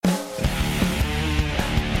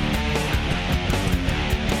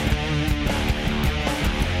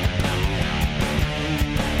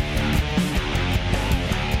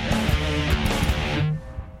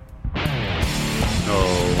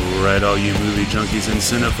right, all you movie junkies and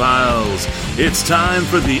cinephiles. It's time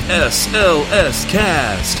for the SLS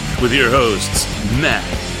Cast with your hosts, Matt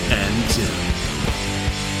and Tim.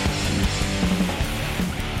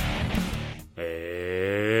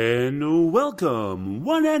 And welcome,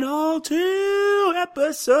 one and all, to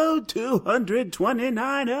episode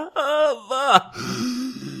 229 of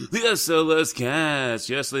the SLS Cast.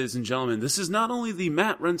 Yes, ladies and gentlemen, this is not only the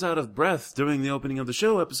Matt runs out of breath during the opening of the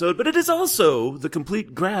show episode, but it is also the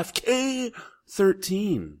complete graph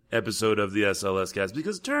K13 episode of the SLS Cast,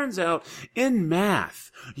 because it turns out in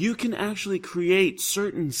math, you can actually create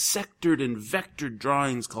certain sectored and vectored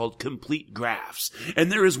drawings called complete graphs.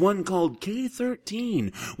 And there is one called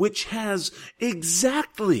K13, which has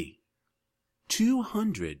exactly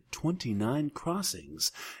 229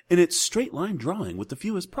 crossings in its straight line drawing with the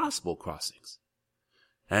fewest possible crossings.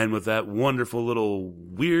 And with that wonderful little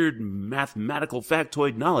weird mathematical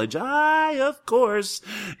factoid knowledge, I, of course,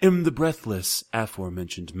 am the breathless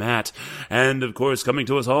aforementioned Matt. And, of course, coming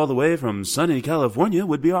to us all the way from sunny California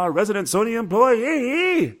would be our resident Sony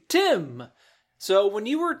employee, Tim. So when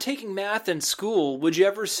you were taking math in school, would you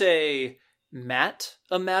ever say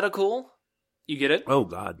mathematical? You get it? Oh,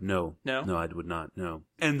 God, no. No? No, I would not, no.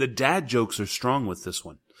 And the dad jokes are strong with this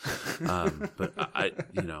one. But I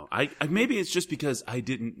maybe it's just because I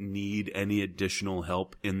didn't need any additional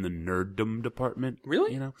help in the nerddom department.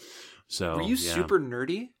 Really? So. Were you super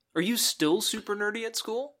nerdy? Are you still super nerdy at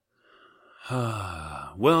school?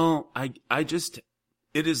 Well,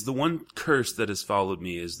 it is the one curse that has followed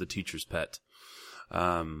me is the teacher's pet.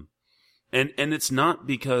 And it's not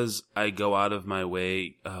because I go out of my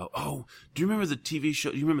way. Do you remember the TV show?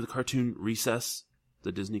 Do you remember the cartoon Recess?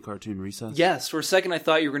 The Disney cartoon Recess? Yes. For a second, I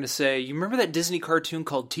thought you were going to say, you remember that Disney cartoon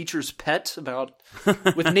called Teacher's Pet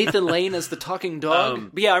with Nathan Lane as the talking dog?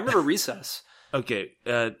 But yeah, I remember Recess. Okay.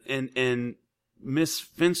 And Miss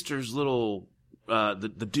Finster's little,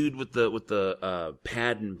 the dude with the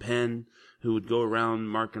pad and pen who would go around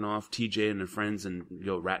marking off TJ and their friends and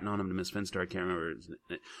ratting on him to Miss Finster. I can't remember.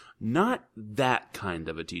 Not that kind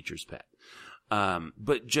of a teacher's pet.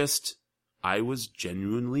 But just, I was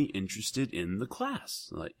genuinely interested in the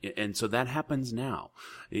class. And so that happens now.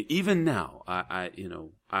 Even now, I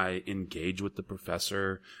engage with the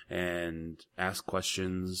professor and ask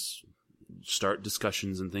questions, start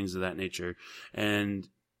discussions and things of that nature. And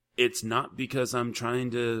it's not because I'm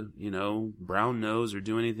trying to, brown nose or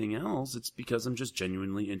do anything else. It's because I'm just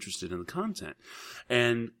genuinely interested in the content.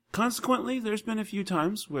 And consequently, there's been a few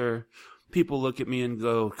times where people look at me and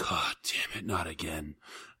go, God damn it, not again.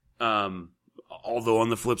 Although on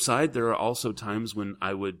the flip side, there are also times when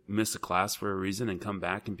I would miss a class for a reason and come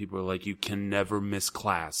back and people are like, you can never miss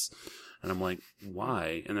class. And I'm like,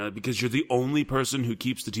 why? And because you're the only person who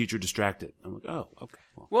keeps the teacher distracted. I'm like, oh, okay.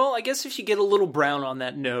 Well, I guess if you get a little brown on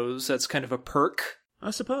that nose, that's kind of a perk.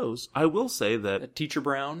 I suppose. I will say that... A teacher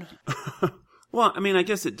brown? Well, I mean, I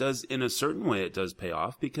guess it does, in a certain way, it does pay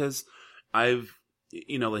off because I've,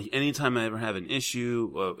 anytime I ever have an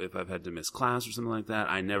issue, or if I've had to miss class or something like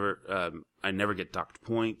that, I never get docked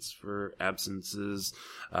points for absences.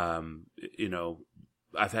 I've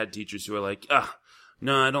had teachers who are like,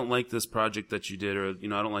 no, I don't like this project that you did, or, I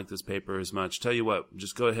don't like this paper as much. Tell you what,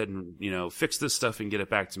 just go ahead and, fix this stuff and get it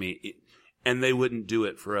back to me. And they wouldn't do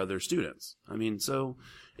it for other students. I mean, so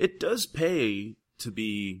it does pay to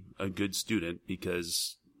be a good student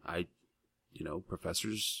because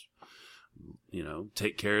professors,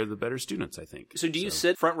 take care of the better students, I think. So do you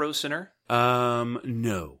sit front row center?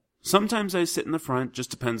 No. Sometimes I sit in the front, just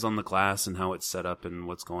depends on the class and how it's set up and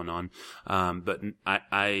what's going on. But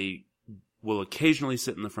I will occasionally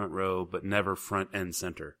sit in the front row, but never front and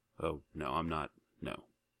center. Oh, no, I'm not. No,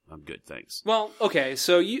 I'm good, thanks. Well, okay,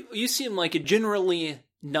 so you seem like a generally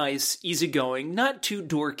nice, easygoing, not too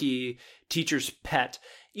dorky teacher's pet.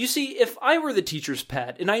 You see, if I were the teacher's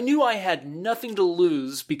pet, and I knew I had nothing to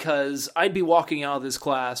lose because I'd be walking out of this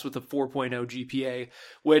class with a 4.0 GPA,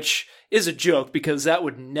 which is a joke because that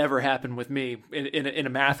would never happen with me in a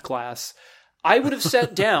math class, I would have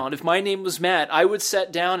sat down. If my name was Matt, I would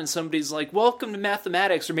sit down and somebody's like, welcome to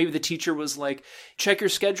mathematics. Or maybe the teacher was like, check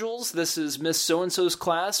your schedules. This is Miss So-and-so's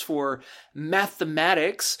class for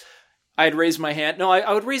mathematics. I'd raise my hand. No,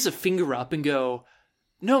 I would raise a finger up and go,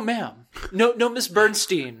 no, ma'am. No, Miss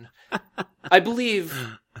Bernstein. I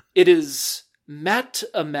believe it is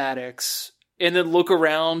mathematics. And then look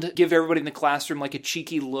around, give everybody in the classroom like a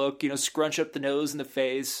cheeky look, scrunch up the nose and the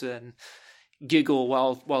face and giggle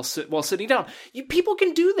while sitting down. People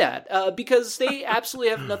can do that because they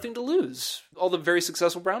absolutely have nothing to lose. All the very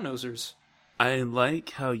successful brown nosers. I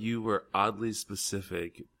like how you were oddly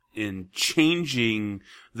specific in changing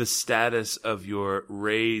the status of your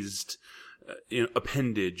raised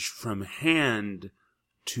appendage from hand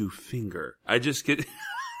to finger. I just get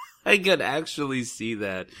I could actually see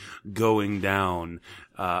that going down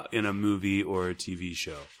in a movie or a TV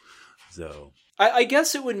show. So I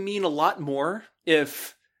guess it would mean a lot more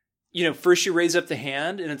if, first you raise up the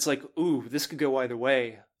hand and it's like, ooh, this could go either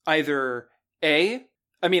way. Either a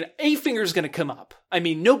finger's going to come up.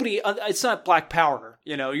 It's not Black Power.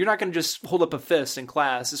 You're not going to just hold up a fist in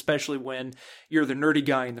class, especially when you're the nerdy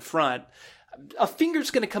guy in the front. A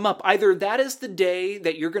finger's going to come up. Either that is the day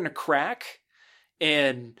that you're going to crack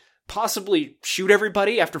and possibly shoot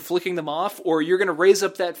everybody after flicking them off, or you're going to raise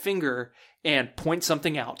up that finger and point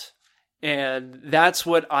something out. And that's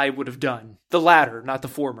what I would have done. The latter, not the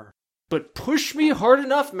former. But push me hard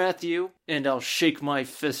enough, Matthew, and I'll shake my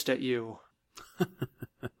fist at you.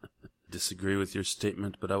 Disagree with your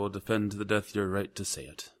statement, but I will defend to the death your right to say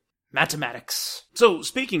it. Mathematics. So,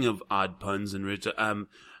 speaking of odd puns and rich,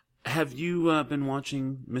 have you been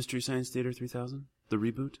watching Mystery Science Theater 3000, the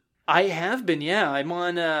reboot? I have been, yeah. I'm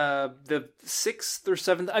on the 6th or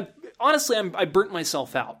 7th. I burnt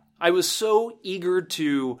myself out. I was so eager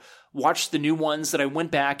to watch the new ones that I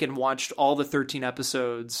went back and watched all the 13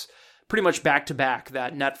 episodes pretty much back to back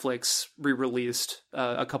that Netflix re-released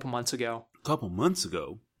a couple months ago. A couple months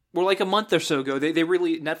ago? Well, like a month or so ago. They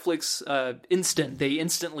really, Netflix they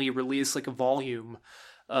instantly released like a volume.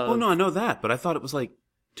 Oh, no, I know that, but I thought it was like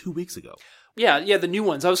 2 weeks ago. Yeah, the new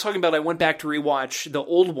ones. I was talking about I went back to rewatch the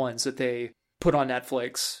old ones that they put on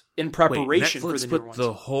Netflix in preparation for the new ones. Netflix put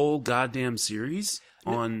the whole goddamn series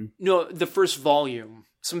on... No, the first volume.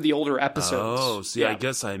 Some of the older episodes. Oh, see, yeah. I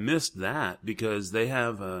guess I missed that because they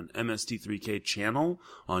have an MST3K channel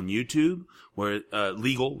on YouTube where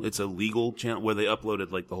it's a legal channel where they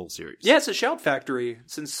uploaded like the whole series. Yeah, it's a Shout Factory,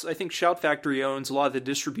 since I think Shout Factory owns a lot of the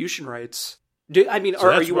distribution rights. So are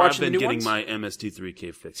you watching the new ones? I've been getting my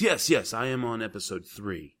MST3K fix. Yes, I am on episode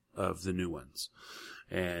 3 of the new ones.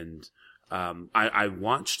 And I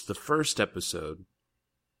watched the first episode,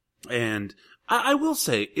 and I will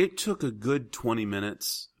say it took a good 20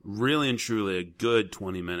 minutes, really and truly a good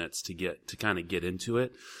 20 minutes to kind of get into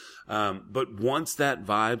it. But once that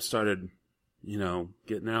vibe started,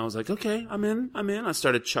 getting there, I was like, okay, I'm in. I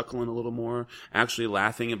started chuckling a little more, actually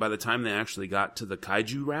laughing. And by the time they actually got to the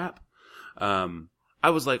kaiju rap, I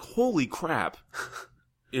was like, holy crap.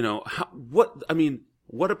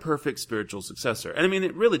 What a perfect spiritual successor. And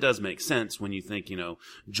it really does make sense when you think,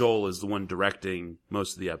 Joel is the one directing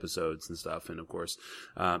most of the episodes and stuff. And of course,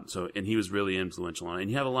 and he was really influential on it.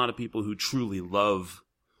 And you have a lot of people who truly love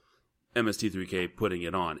MST3K putting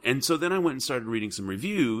it on. And so then I went and started reading some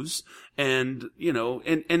reviews and,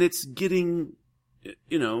 and it's getting,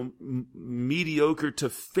 mediocre to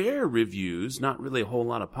fair reviews, not really a whole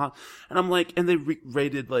lot of and I'm like, and they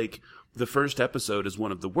rated like the first episode as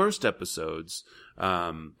one of the worst episodes.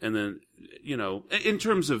 And then, in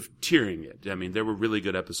terms of tiering it, there were really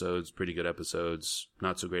good episodes, pretty good episodes,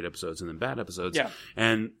 not so great episodes, and then bad episodes. Yeah.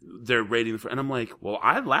 And they're rating and I'm like, well,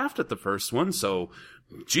 I laughed at the first one, so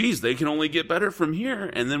geez, they can only get better from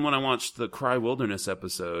here. And then when I watched the Cry Wilderness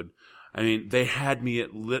episode, they had me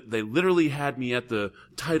they literally had me at the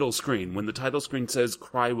title screen. When the title screen says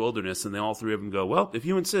Cry Wilderness and all three of them go, well, if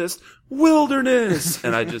you insist, Wilderness!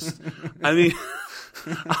 And I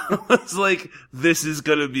was like, this is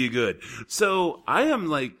gonna be good. So I am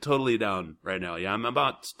like totally down right now. Yeah, I'm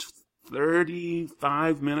about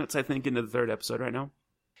 35 minutes, I think, into the third episode right now.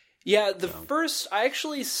 Yeah, I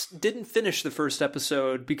actually didn't finish the first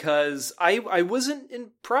episode because I wasn't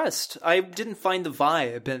impressed. I didn't find the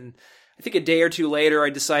vibe, and I think a day or two later,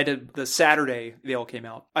 I decided the Saturday they all came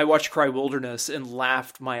out, I watched Cry Wilderness and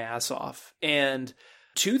laughed my ass off. And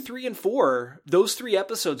 2, 3, and 4, those 3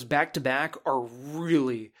 episodes back to back are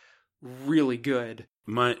really, really good.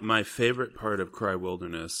 My favorite part of Cry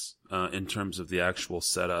Wilderness, in terms of the actual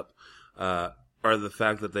setup, are the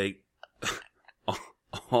fact that they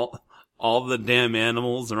all the damn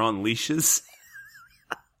animals are on leashes,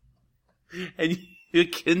 and you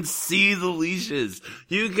can see the leashes.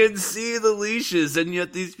 You can see the leashes, and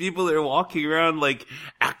yet these people are walking around like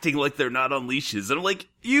acting like they're not on leashes. And I'm like,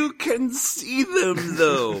 you can see them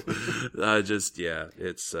though.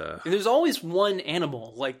 It's. And there's always one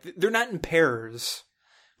animal, like they're not in pairs,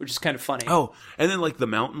 which is kind of funny. Oh, and then like the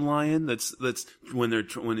mountain lion. That's when they're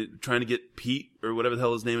trying to get Pete or whatever the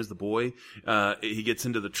hell his name is, the boy. He gets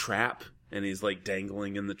into the trap. And he's like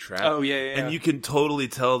dangling in the trap. Oh, yeah. And you can totally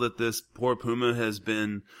tell that this poor puma has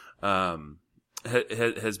been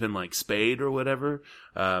has been like spayed or whatever,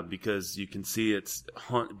 because you can see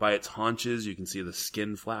by its haunches, you can see the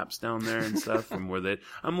skin flaps down there and stuff from where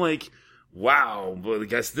I'm like, wow, but I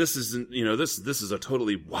guess this isn't, this is a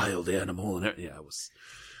totally wild animal. And yeah, it was.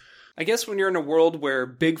 I guess when you're in a world where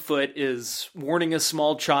Bigfoot is warning a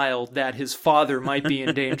small child that his father might be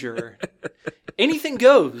in danger, anything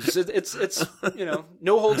goes. It's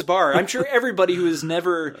no holds barred. I'm sure everybody who has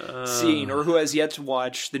never seen or who has yet to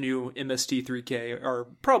watch the new MST3K are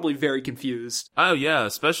probably very confused. Oh yeah,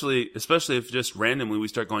 especially if just randomly we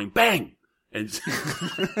start going bang and.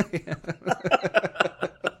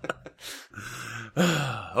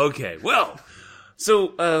 Okay, well.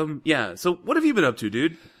 So, so what have you been up to,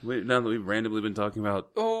 dude? Now that we've randomly been talking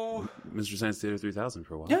about Mr. Science Theater 3000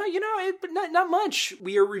 for a while. Yeah, not much.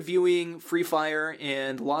 We are reviewing Free Fire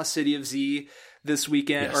and Lost City of Z this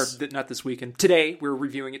weekend, yes. or not this weekend. Today, we're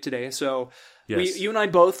reviewing it today. So, yes. you and I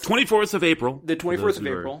both... 24th of April. The 24th of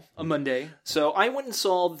April, a Monday. So, I went and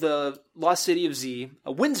saw the Lost City of Z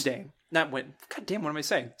a Wednesday. God damn, what am I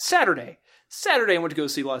saying? Saturday, I went to go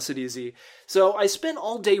see Lost City of Z. So I spent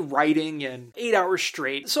all day writing and 8 hours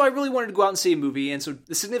straight. So I really wanted to go out and see a movie. And so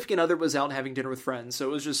the significant other was out having dinner with friends. So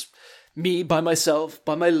it was just me by myself,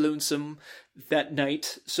 by my lonesome that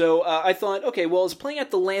night. So I thought, okay, well, it's playing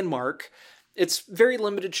at the Landmark. It's very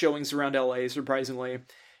limited showings around LA, surprisingly.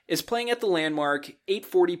 It's playing at the Landmark,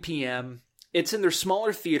 8:40 p.m. It's in their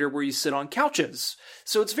smaller theater where you sit on couches.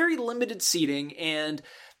 So it's very limited seating. And,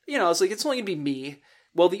 I was like, it's only going to be me.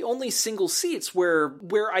 Well, the only single seats where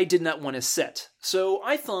I did not want to sit. So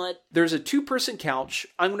I thought, there's a 2-person couch.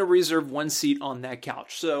 I'm going to reserve one seat on that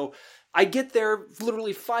couch. So I get there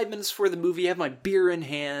literally 5 minutes before the movie, I have my beer in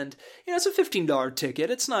hand. It's a $15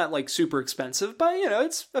 ticket. It's not like super expensive, but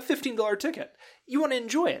it's a $15 ticket. You want to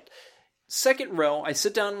enjoy it. Second row, I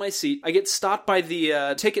sit down in my seat. I get stopped by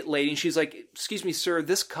the ticket lady, and she's like, "Excuse me, sir,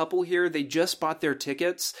 this couple here, they just bought their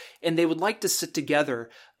tickets, and they would like to sit together.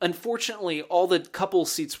 Unfortunately, all the couple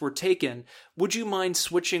seats were taken. Would you mind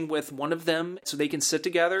switching with one of them so they can sit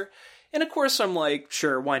together?" And of course, I'm like,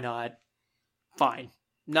 sure, why not? Fine.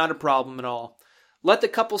 Not a problem at all. Let the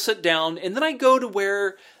couple sit down, and then I go to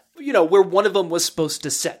where one of them was supposed to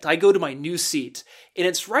sit. I go to my new seat, and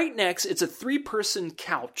it's right next, it's a 3-person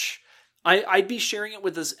couch. I'd be sharing it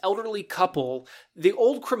with this elderly couple. The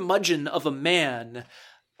old curmudgeon of a man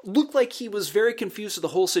looked like he was very confused with the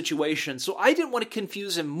whole situation, so I didn't want to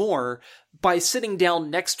confuse him more by sitting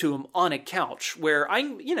down next to him on a couch where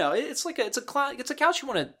it's a couch you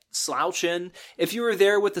want to slouch in. If you were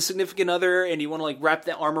there with a significant other and you want to wrap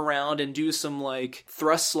the arm around and do some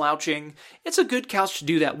thrust slouching, it's a good couch to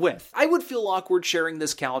do that with. I would feel awkward sharing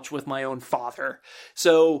this couch with my own father.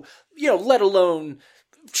 So, let alone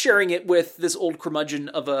sharing it with this old curmudgeon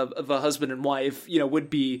of a husband and wife, would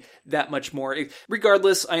be that much more.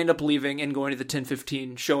 Regardless, I end up leaving and going to the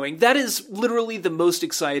 10:15 showing. That is literally the most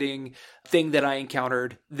exciting thing that I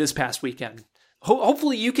encountered this past weekend.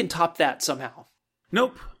 Hopefully you can top that somehow.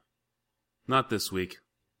 Nope. Not this week.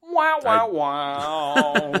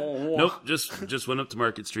 Wow. Nope, just went up to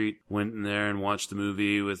Market Street, went in there and watched the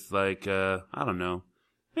movie with I don't know,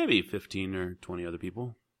 maybe 15 or 20 other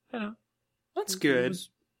people. That's good.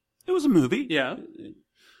 It was a movie. Yeah.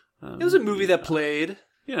 It was a movie that played.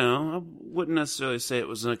 I wouldn't necessarily say it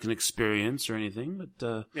was like an experience or anything,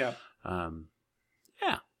 but yeah.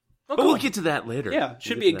 Yeah. Oh, but cool. we'll get to that later. Yeah,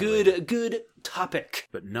 should be a good topic.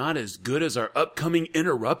 But not as good as our upcoming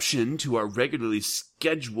interruption to our regularly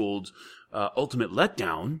scheduled Ultimate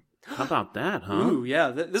Letdown. How about that, huh? Ooh,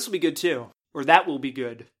 yeah, this will be good too. Or that will be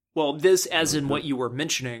good. Well, this, as in what you were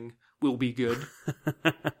mentioning, will be good.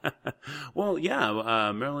 Well,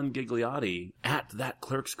 yeah, Marilyn Gigliotti at That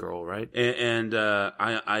Clerks Girl, right? And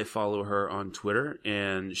I follow her on Twitter,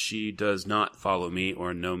 and she does not follow me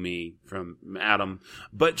or know me from Adam,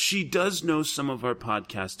 but she does know some of our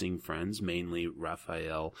podcasting friends, mainly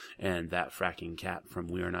Raphael and That Fracking Cat from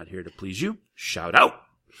We Are Not Here to Please You. Shout out!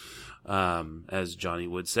 As Johnny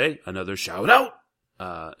would say, another shout out!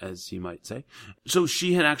 As he might say. So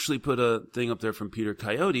she had actually put a thing up there from Peter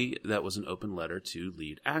Coyote that was an open letter to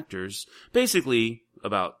lead actors, basically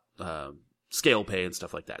about scale pay and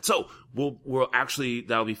stuff like that. So we'll actually,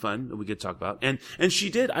 that'll be fun. We could talk about. And she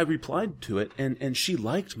did. I replied to it, and she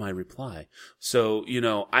liked my reply. So,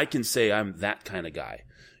 I can say I'm that kind of guy.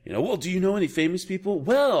 Well, do you know any famous people?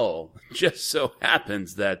 Well, just so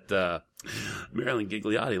happens that Marilyn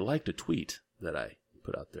Gigliotti liked a tweet that I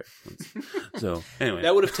put out there. So anyway,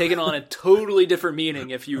 that would have taken on a totally different meaning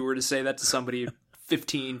if you were to say that to somebody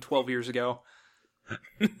 15, 12 years ago.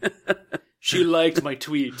 She liked my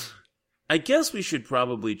tweet. I guess we should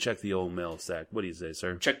probably check the old mail sack. What do you say,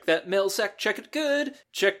 sir? Check that mail sack, check it good.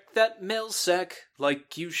 Check that mail sack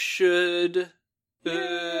like you should.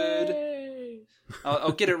 Good.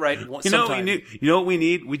 I'll get it right sometime. You know what we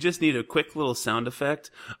need? We just need a quick little sound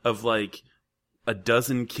effect of like a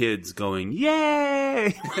dozen kids going,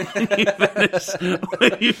 "Yay!"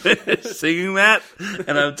 when you finish singing that.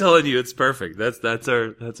 And I'm telling you, it's perfect. That's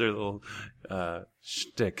our little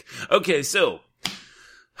shtick. Okay, so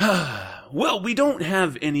well, we don't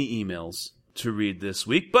have any emails to read this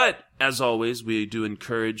week, but as always, we do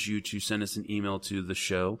encourage you to send us an email to the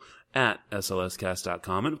show at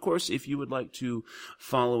slscast.com. And of course, if you would like to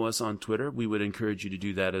follow us on Twitter, we would encourage you to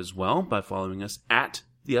do that as well by following us at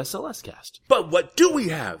the SLScast. But what do we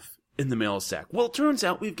have in the mail sack? Well, it turns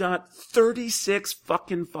out we've got 36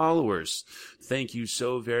 fucking followers. Thank you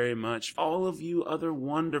so very much, all of you other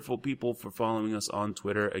wonderful people, for following us on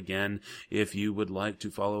Twitter. Again, if you would like to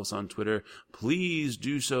follow us on Twitter, please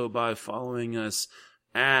do so by following us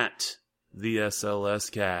at the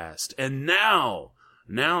SLScast. And now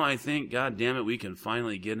I think, God damn it, we can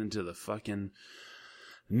finally get into the fucking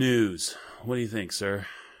news. What do you think, sir?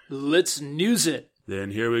 Let's news it.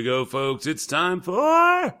 Then here we go, folks. It's time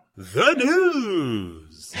for the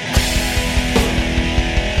news.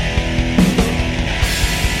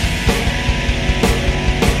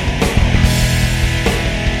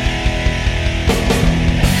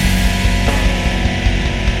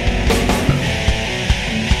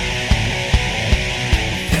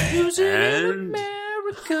 And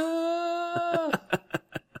America.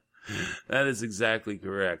 That is exactly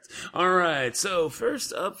correct. All right, so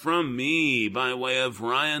first up from me, by way of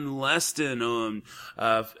Ryan Leston on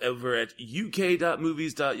over at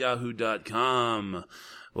uk.movies.yahoo.com.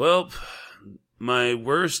 Well, my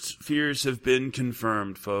worst fears have been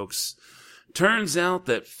confirmed, folks. Turns out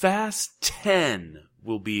that Fast 10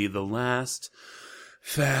 will be the last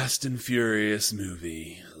Fast and Furious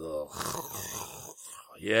movie. Ugh.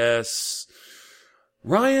 Yes.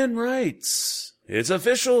 Ryan writes, "It's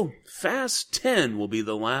official. Fast 10 will be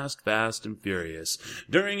the last Fast and Furious."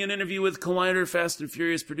 During an interview with Collider, Fast and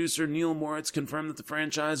Furious producer Neil Moritz confirmed that the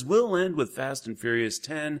franchise will end with Fast and Furious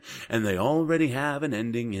 10, and they already have an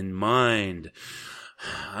ending in mind.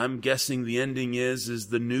 I'm guessing the ending is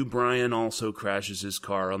the new Brian also crashes his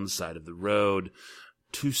car on the side of the road.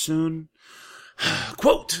 Too soon?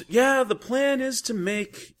 Quote, "Yeah, the plan is to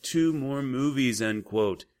make 2 more movies," end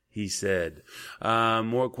quote, he said.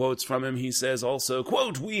 More quotes from him. He says also,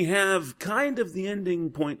 quote, "We have kind of the ending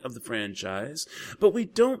point of the franchise, but we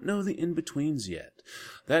don't know the in-betweens yet.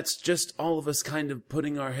 That's just all of us kind of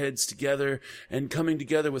putting our heads together and coming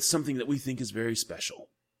together with something that we think is very special."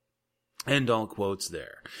 End all quotes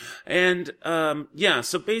there. And,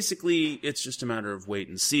 so basically it's just a matter of wait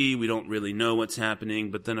and see. We don't really know what's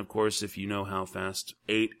happening. But then, of course, if you know how Fast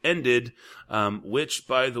 8 ended, which,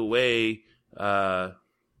 by the way, I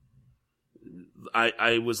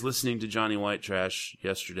was listening to Johnny White Trash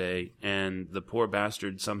yesterday, and the poor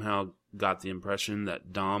bastard somehow got the impression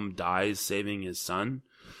that Dom dies saving his son.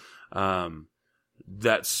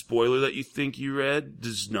 That spoiler that you think you read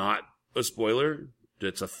is not a spoiler.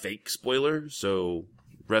 It's a fake spoiler, so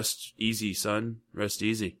rest easy, son. Rest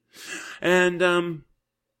easy. And, And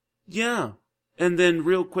then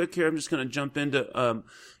real quick here, I'm just going to jump into,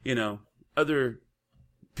 other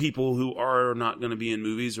people who are not going to be in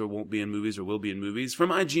movies or won't be in movies or will be in movies. From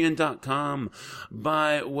IGN.com,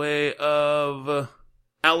 by way of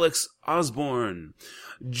Alex Osborne.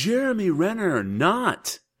 Jeremy Renner,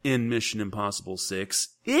 not in Mission Impossible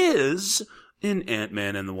 6, is in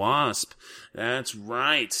Ant-Man and the Wasp. That's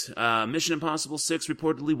right. Mission Impossible 6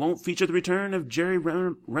 reportedly won't feature the return of Jerry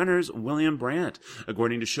Renner's William Brandt.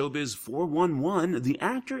 According to Showbiz 411, the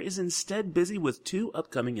actor is instead busy with 2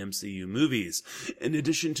 upcoming MCU movies. In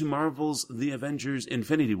addition to Marvel's The Avengers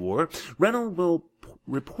Infinity War, Renner will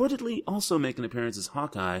reportedly also make an appearance as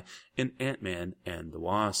Hawkeye in Ant-Man and the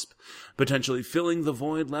Wasp. Potentially filling the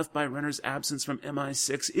void left by Renner's absence from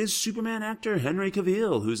MI6 is Superman actor Henry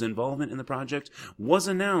Cavill, whose involvement in the project was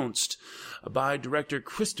announced by director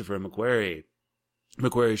Christopher McQuarrie.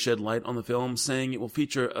 McQuarrie shed light on the film, saying it will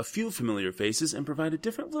feature a few familiar faces and provide a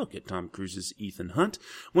different look at Tom Cruise's Ethan Hunt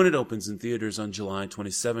when it opens in theaters on July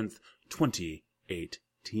 27th,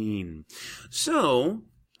 2018. So,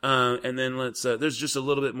 and then there's just a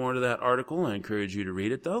little bit more to that article. I encourage you to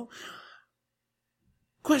read it, though.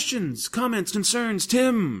 Questions, comments, concerns,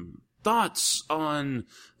 Tim? Thoughts on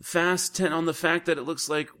Fast 10, on the fact that it looks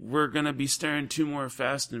like we're going to be staring 2 more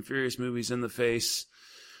Fast and Furious movies in the face,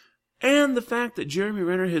 and the fact that Jeremy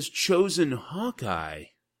Renner has chosen Hawkeye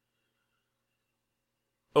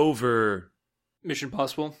over Mission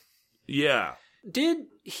Impossible. Yeah. Did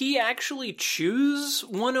he actually choose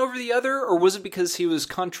one over the other, or was it because he was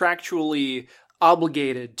contractually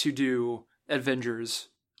obligated to do Avengers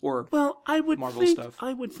or Marvel stuff?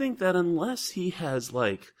 I would think that unless he has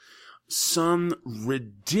like some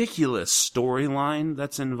ridiculous storyline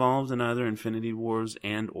that's involved in either Infinity Wars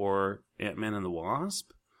and or Ant-Man and the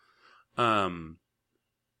Wasp,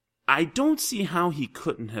 I don't see how he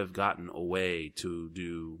couldn't have gotten away to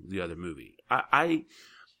do the other movie. I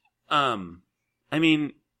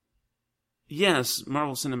mean, yes,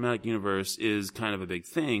 Marvel Cinematic Universe is kind of a big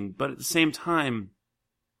thing, but at the same time,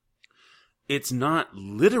 it's not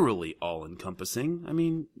literally all-encompassing. I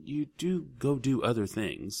mean, you do go do other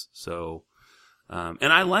things, so...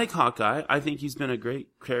 and I like Hawkeye. I think he's been a great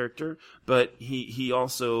character, but he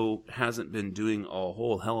also hasn't been doing a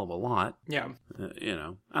whole hell of a lot. Yeah. I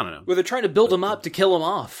don't know. Well, they're trying to build him up to kill him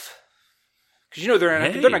off. Because they're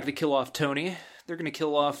not going to kill off Tony. They're going to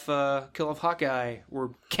kill off Hawkeye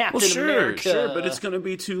or Captain America. Sure, but it's going to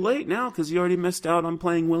be too late now because you already missed out on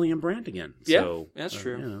playing William Brandt again. Yeah, that's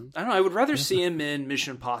true. I don't know. I would rather see him in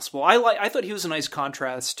Mission Impossible. I thought he was a nice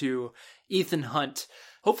contrast to Ethan Hunt.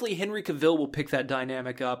 Hopefully Henry Cavill will pick that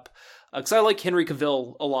dynamic up, because I like Henry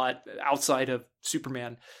Cavill a lot outside of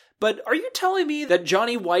Superman. But are you telling me that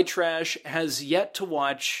Johnny Whitetrash has yet to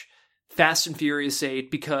watch Fast and Furious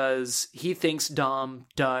 8 because he thinks Dom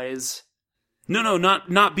dies? No,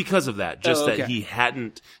 not because of that. Just okay. That he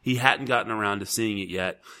hadn't gotten around to seeing it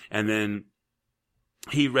yet, and then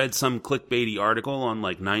he read some clickbaity article on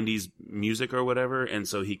like 90s music or whatever, and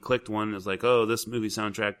so he clicked one and was like, oh, this movie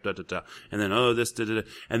soundtrack, da da da, and then oh, this da da da,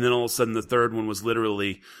 and then all of a sudden the third one was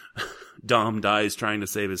literally Dom dies trying to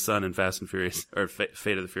save his son in Fast and Furious, or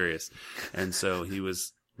Fate of the Furious, and so he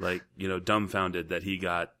was like, dumbfounded that he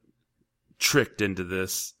got tricked into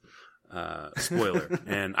this spoiler.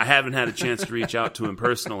 And I haven't had a chance to reach out to him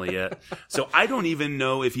personally yet, so I don't even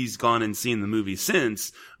know if he's gone and seen the movie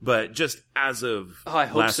since, but just as of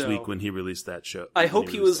last week when he released that show, I hope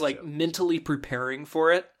he was like mentally preparing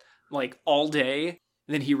for it like all day,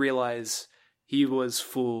 and then he realized he was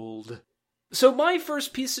fooled. So my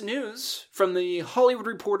first piece of news from the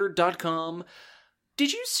HollywoodReporter.com.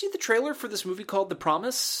 Did you see the trailer for this movie called The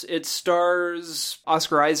Promise? It stars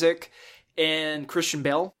Oscar Isaac and Christian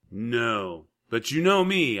Bale. No, but you know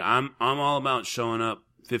me, I'm all about showing up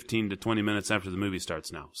 15 to 20 minutes after the movie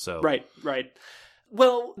starts now. So Right.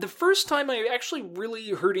 Well, the first time I actually really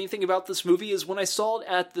heard anything about this movie is when I saw it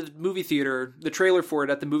at the movie theater, the trailer for it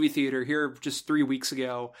at the movie theater here just 3 weeks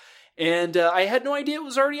ago. And I had no idea it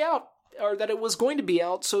was already out, or that it was going to be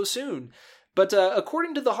out so soon. But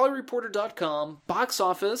according to the HollywoodReporter.com, box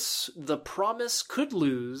office, The Promise could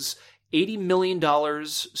lose $80 million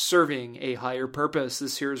serving a higher purpose.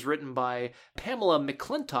 This here is written by Pamela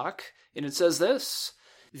McClintock, and it says this: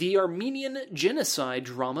 the Armenian genocide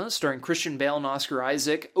drama starring Christian Bale and Oscar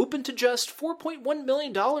Isaac opened to just $4.1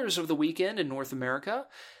 million over the weekend in North America.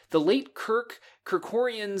 The late Kirk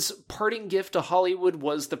Kerkorian's parting gift to Hollywood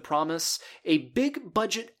was The Promise, a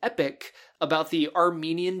big-budget epic about the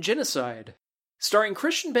Armenian genocide. Starring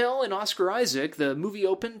Christian Bale and Oscar Isaac, the movie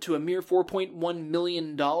opened to a mere $4.1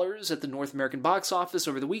 million at the North American box office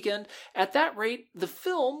over the weekend. At that rate, the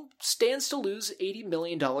film stands to lose $80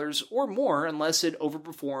 million or more unless it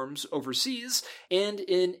overperforms overseas and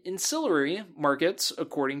in ancillary markets,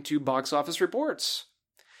 according to box office reports.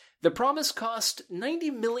 The Promise cost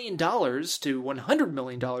 $90 million to $100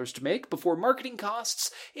 million to make before marketing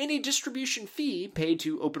costs and a distribution fee paid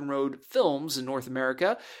to Open Road Films in North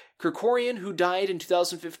America. Kerkorian, who died in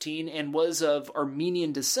 2015 and was of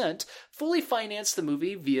Armenian descent, fully financed the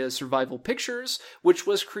movie via Survival Pictures, which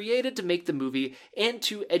was created to make the movie and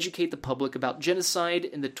to educate the public about genocide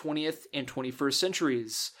in the 20th and 21st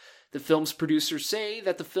centuries. The film's producers say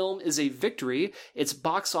that the film is a victory, its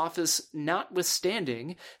box office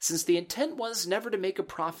notwithstanding, since the intent was never to make a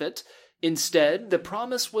profit. Instead, The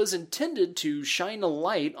Promise was intended to shine a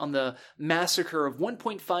light on the massacre of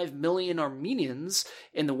 1.5 million Armenians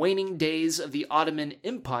in the waning days of the Ottoman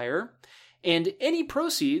Empire, and any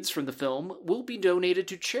proceeds from the film will be donated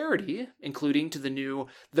to charity, including to the new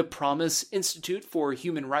The Promise Institute for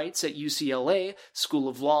Human Rights at UCLA School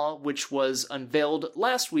of Law, which was unveiled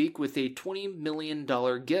last week with a $20 million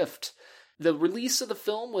gift. The release of the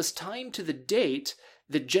film was timed to the date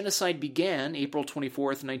the genocide began, April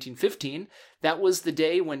 24th, 1915. That was the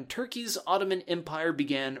day when Turkey's Ottoman Empire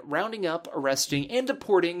began rounding up, arresting, and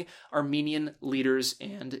deporting Armenian leaders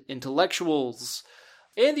and intellectuals.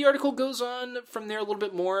 And the article goes on from there a little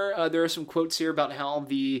bit more. There are some quotes here about how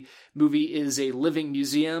the movie is a living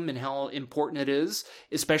museum and how important it is,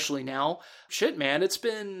 especially now. Shit, man, it's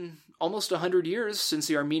been almost 100 years since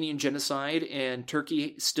the Armenian genocide, and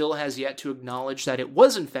Turkey still has yet to acknowledge that it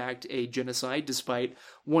was in fact a genocide, despite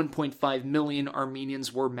 1.5 million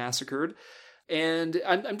Armenians were massacred. And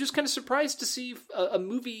I'm just kind of surprised to see a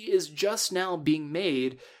movie is just now being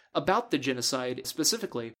made about the genocide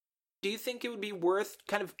specifically. Do you think it would be worth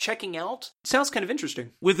kind of checking out? It sounds kind of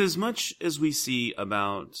interesting. With as much as we see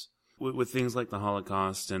about with things like the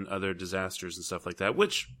Holocaust and other disasters and stuff like that,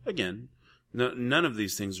 which, again, none of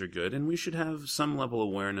these things are good, and we should have some level of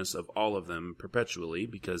awareness of all of them perpetually,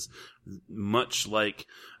 because much like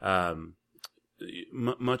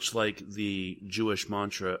the Jewish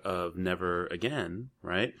mantra of never again,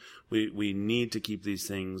 right? We need to keep these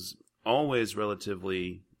things always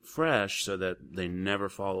relatively fresh so that they never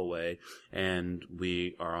fall away, and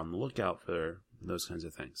we are on the lookout for those kinds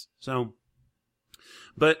of things. So,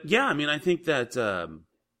 but yeah, I mean, I think that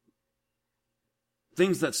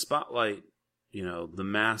things that spotlight, the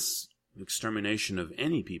mass extermination of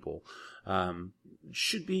any people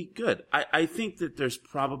should be good. I think that there's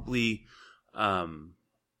probably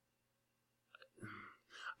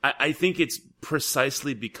I think it's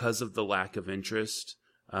precisely because of the lack of interest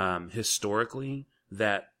historically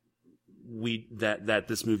that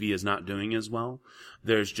this movie is not doing as well.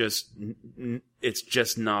 There's it's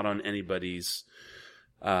just not on anybody's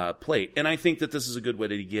plate. And I think that this is a good way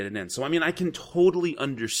to get it in. So, I mean, I can totally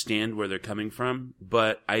understand where they're coming from,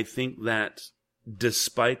 but I think that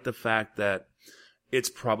despite the fact that it's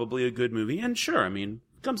probably a good movie, and sure, I mean,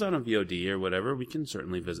 it comes out on VOD or whatever, we can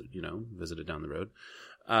certainly visit it down the road.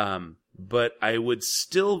 But I would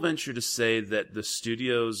still venture to say that the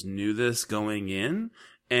studios knew this going in,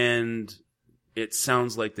 and it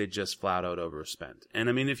sounds like they just flat out overspent. And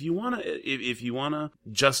I mean, if you wanna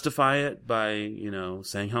justify it by,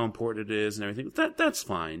 saying how important it is and everything, that's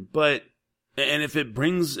fine. But, and if it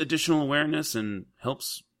brings additional awareness and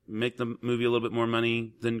helps make the movie a little bit more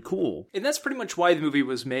money, then cool. And that's pretty much why the movie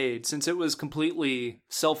was made, since it was completely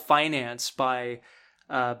self-financed by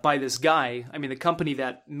this guy. I mean, the company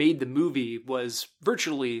that made the movie was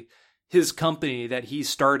virtually his company that he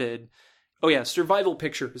started. Oh yeah, Survival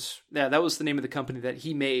Pictures. Yeah, that was the name of the company that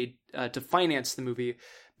he made to finance the movie.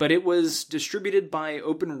 But it was distributed by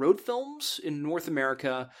Open Road Films in North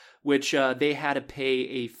America, which they had to pay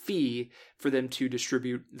a fee for them to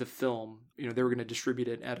distribute the film. They were going to distribute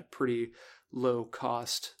it at a pretty low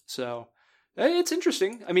cost. So it's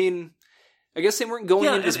interesting. I mean, I guess they weren't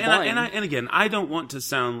going in as blind. And again, I don't want to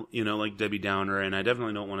sound, like Debbie Downer, and I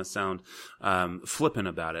definitely don't want to sound flippant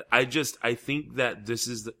about it. I think that this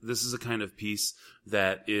is a kind of piece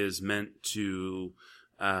that is meant to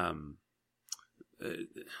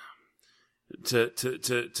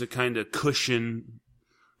kind of cushion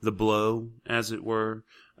the blow, as it were,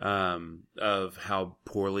 of how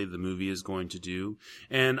poorly the movie is going to do.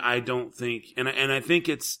 And I don't think, and I think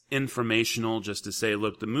it's informational just to say,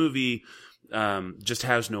 look, the movie just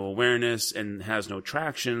has no awareness and has no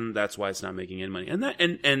traction. That's why it's not making any money. And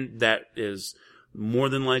that is more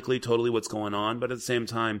than likely totally what's going on. But at the same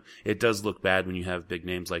time, it does look bad when you have big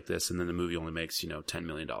names like this, and then the movie only makes, $10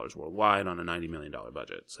 million worldwide on a $90 million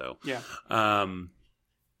budget. So, yeah.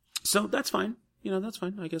 So that's fine. That's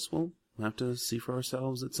fine. I guess we'll have to see for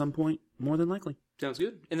ourselves at some point, more than likely. Sounds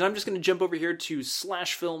good. And then I'm just going to jump over here to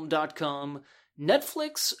slashfilm.com.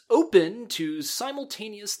 Netflix open to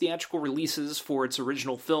simultaneous theatrical releases for its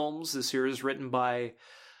original films. This here is written by,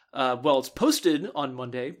 it's posted on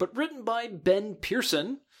Monday, but written by Ben Pearson. I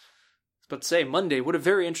was about to say, Monday, what a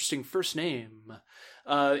very interesting first name.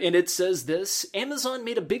 And it says this: Amazon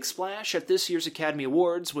made a big splash at this year's Academy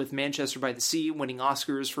Awards, with Manchester by the Sea winning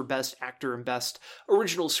Oscars for Best Actor and Best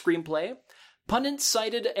Original Screenplay. Pundits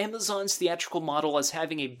cited Amazon's theatrical model as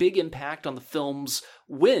having a big impact on the film's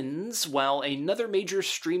wins, while another major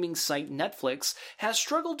streaming site, Netflix, has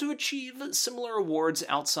struggled to achieve similar awards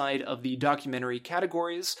outside of the documentary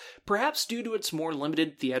categories, perhaps due to its more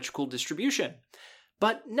limited theatrical distribution.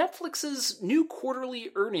 But Netflix's new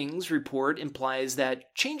quarterly earnings report implies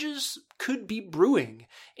that changes could be brewing,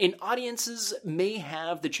 and audiences may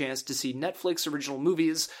have the chance to see Netflix original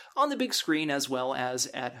movies on the big screen as well as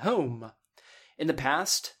at home. In the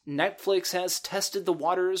past, Netflix has tested the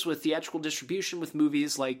waters with theatrical distribution with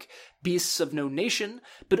movies like Beasts of No Nation,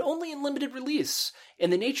 but only in limited release.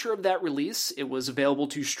 And the nature of that release, it was available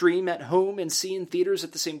to stream at home and see in theaters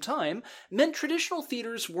at the same time, meant traditional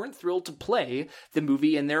theaters weren't thrilled to play the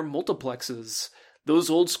movie in their multiplexes. Those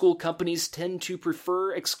old school companies tend to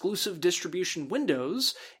prefer exclusive distribution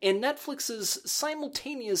windows, and Netflix's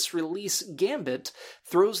simultaneous release gambit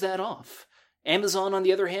throws that off. Amazon, on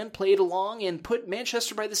the other hand, played along and put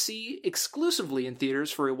Manchester by the Sea exclusively in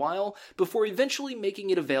theaters for a while before eventually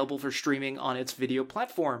making it available for streaming on its video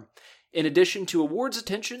platform. In addition to awards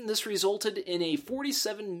attention, this resulted in a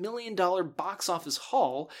 $47 million box office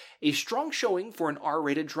haul, a strong showing for an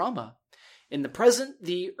R-rated drama. In the present,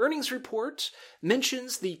 the earnings report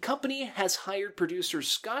mentions the company has hired producer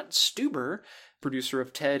Scott Stuber, producer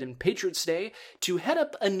of Ted and Patriots Day, to head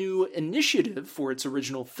up a new initiative for its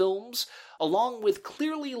original films. Along with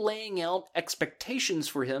clearly laying out expectations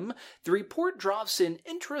for him, the report drops an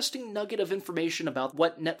interesting nugget of information about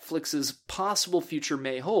what Netflix's possible future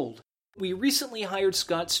may hold. We recently hired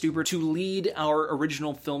Scott Stuber to lead our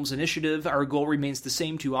original films initiative. Our goal remains the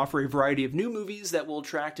same: to offer a variety of new movies that will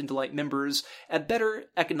attract and delight members at better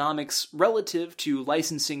economics relative to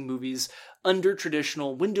licensing movies under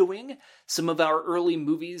traditional windowing. Some of our early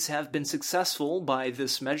movies have been successful by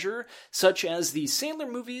this measure, such as the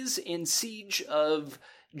Sandler movies and Siege of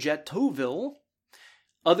Jacksonville.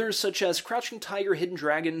 Others, such as Crouching Tiger, Hidden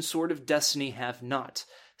Dragon, Sword of Destiny, have not.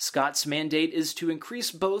 Scott's mandate is to increase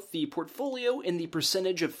both the portfolio and the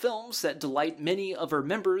percentage of films that delight many of our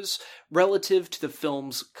members relative to the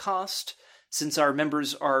film's cost. Since our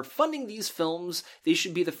members are funding these films, they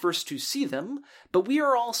should be the first to see them, but we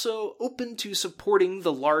are also open to supporting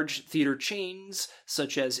the large theater chains,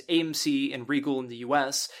 such as AMC and Regal in the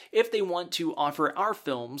US, if they want to offer our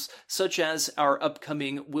films, such as our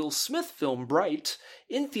upcoming Will Smith film Bright,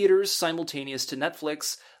 in theaters simultaneous to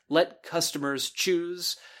Netflix. Let customers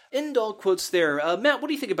choose. End all quotes there. Matt, what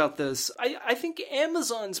do you think about this? I think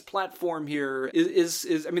Amazon's platform here is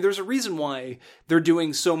I mean, there's a reason why they're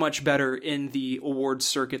doing so much better in the awards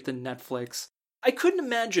circuit than Netflix. I couldn't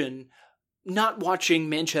imagine not watching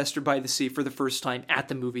Manchester by the Sea for the first time at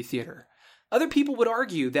the movie theater. Other people would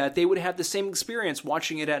argue that they would have the same experience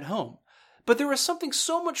watching it at home. But there was something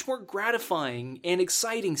so much more gratifying and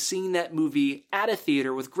exciting seeing that movie at a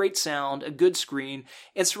theater with great sound, a good screen,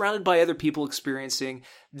 and surrounded by other people experiencing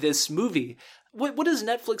this movie. What does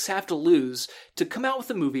Netflix have to lose to come out with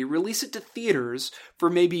a movie, release it to theaters for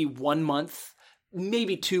maybe 1 month,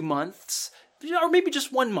 maybe 2 months, or maybe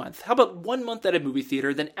just 1 month? How about 1 month at a movie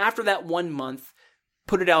theater, then after that 1 month,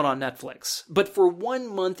 put it out on Netflix. But for 1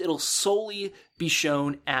 month, it'll solely be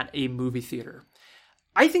shown at a movie theater.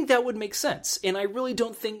 I think that would make sense, and I really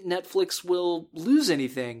don't think Netflix will lose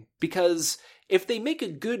anything, because if they make a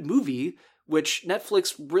good movie, which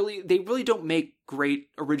Netflix they really don't make great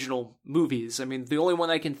original movies. I mean, the only one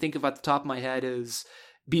I can think of at the top of my head is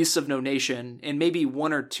Beasts of No Nation, and maybe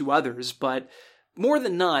 1 or 2 others, but more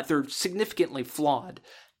than not, they're significantly flawed.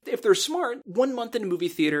 If they're smart, 1 month in a movie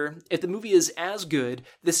theater, if the movie is as good,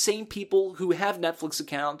 the same people who have Netflix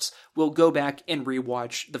accounts will go back and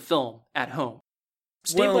rewatch the film at home.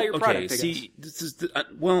 Stand by your product, I guess. This is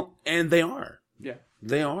and they are. Yeah.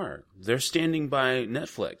 They are. They're standing by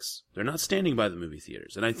Netflix. They're not standing by the movie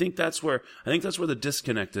theaters. And I think that's where the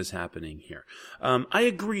disconnect is happening here. I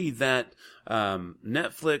agree that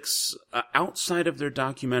Netflix, outside of their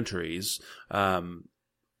documentaries,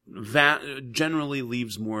 that generally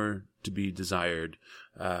leaves more to be desired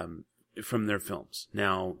from their films.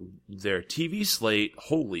 Now, their TV slate,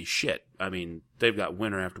 holy shit. I mean, they've got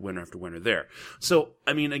winner after winner after winner there. So,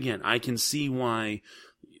 I mean, again, I can see why,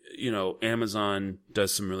 Amazon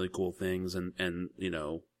does some really cool things and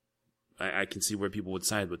I can see where people would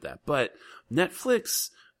side with that. But Netflix,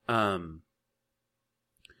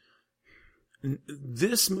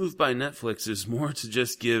 this move by Netflix is more to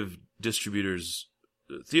just give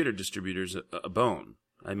theater distributors a bone.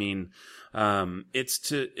 I mean, and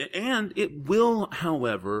it will,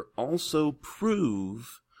 however, also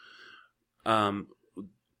prove,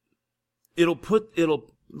 it'll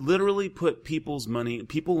literally put people's money,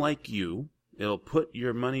 people like you, it'll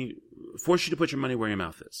force you to put your money where your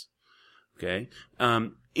mouth is. Okay?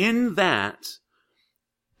 In that,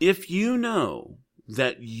 if you know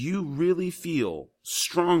that you really feel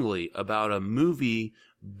strongly about a movie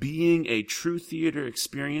being a true theater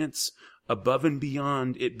experience, above and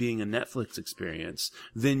beyond it being a Netflix experience,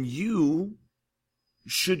 then you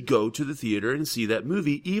should go to the theater and see that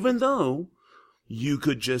movie, even though you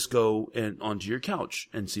could just go onto your couch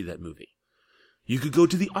and see that movie. You could go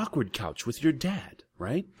to the awkward couch with your dad,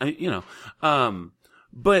 right?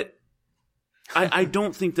 But I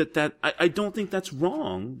don't think I don't think that's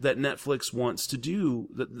wrong that Netflix wants to do,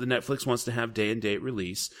 that the Netflix wants to have day and date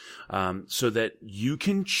release, so that you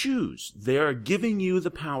can choose. They are giving you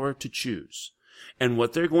the power to choose. And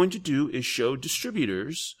what they're going to do is show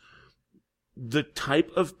distributors the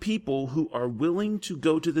type of people who are willing to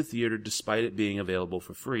go to the theater despite it being available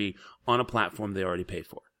for free on a platform they already pay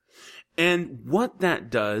for. And what that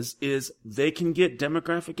does is they can get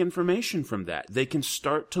demographic information from that. They can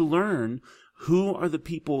start to learn who are the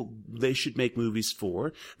people they should make movies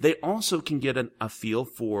for. They also can get a feel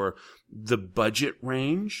for the budget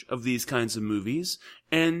range of these kinds of movies.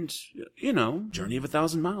 And, you know, Journey of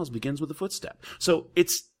 1,000 Miles begins with a footstep. So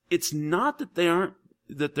it's not that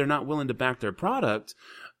they're not willing to back their product.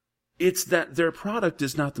 It's that their product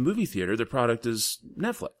is not the movie theater. Their product is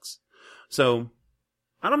Netflix. So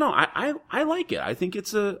I don't know. I like it. I think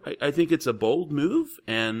it's a bold move,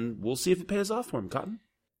 and we'll see if it pays off for them, Cotton.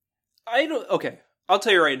 Okay, I'll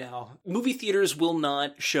tell you right now. Movie theaters will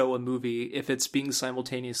not show a movie if it's being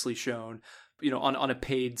simultaneously shown, on a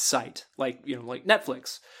paid site, like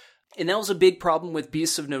Netflix. And that was a big problem with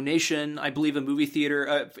Beasts of No Nation. I believe a movie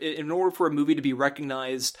theater, in order for a movie to be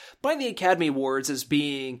recognized by the Academy Awards as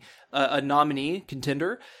being a nominee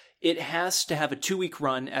contender, it has to have a 2-week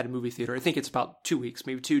run at a movie theater. I think it's about 2 weeks,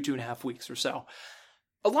 maybe 2.5 weeks or so.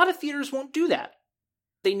 A lot of theaters won't do that.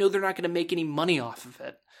 They know they're not going to make any money off of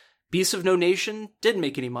it. Beasts of No Nation didn't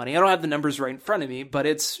make any money. I don't have the numbers right in front of me, but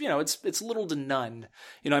it's little to none.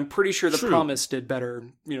 I'm pretty sure The Promise did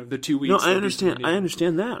better, the 2 weeks. No, I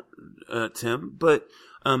understand that, Tim, but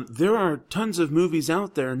there are tons of movies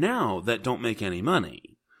out there now that don't make any money.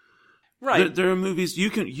 Right. There are movies you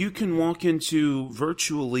can walk into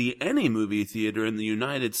virtually any movie theater in the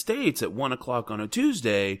United States at 1:00 on a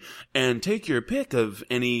Tuesday and take your pick of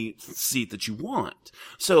any seat that you want.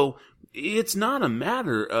 So it's not a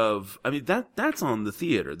matter of, that's on the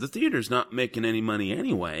theater. The theater's not making any money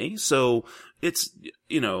anyway, so it's,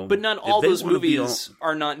 But not all those movies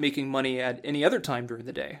are not making money at any other time during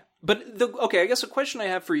the day. But, I guess a question I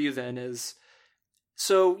have for you then is,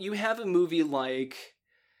 so you have a movie like,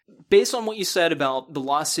 based on what you said about The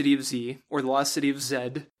Lost City of Z, or The Lost City of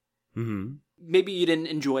Zed, maybe you didn't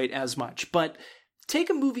enjoy it as much, but take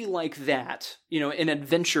a movie like that, an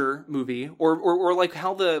adventure movie, or like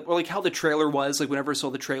how the trailer was. Like whenever I saw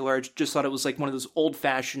the trailer, I just thought it was like one of those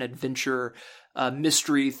old-fashioned adventure,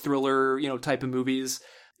 mystery thriller, type of movies.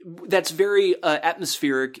 That's very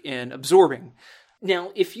atmospheric and absorbing.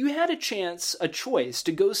 Now, if you had a choice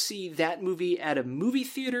to go see that movie at a movie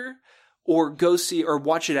theater, or go see or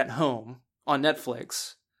watch it at home on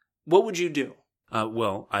Netflix, what would you do?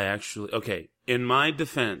 In my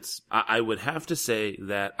defense, I would have to say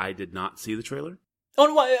that I did not see the trailer.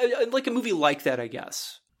 Oh, like a movie like that, I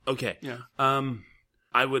guess. Okay. Yeah.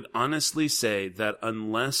 I would honestly say that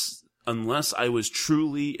unless I was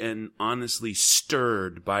truly and honestly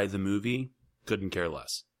stirred by the movie, couldn't care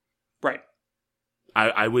less. Right.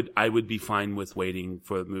 I would be fine with waiting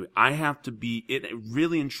for the movie. It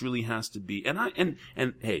really and truly has to be, and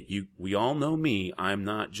hey, we all know me. I'm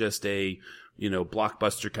not just a,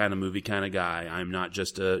 blockbuster kind of movie kind of guy. I'm not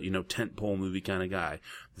just a, tentpole movie kind of guy.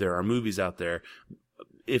 There are movies out there.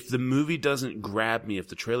 If the movie doesn't grab me, if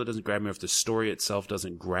the trailer doesn't grab me, or if the story itself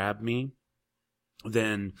doesn't grab me,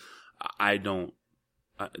 then I don't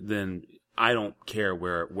care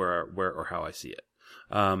where or how I see it.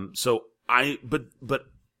 But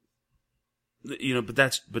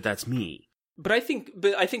that's me. But I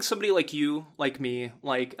think somebody like you, like me,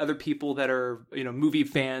 like other people that are, movie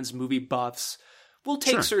fans, movie buffs, will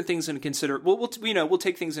take certain things into we'll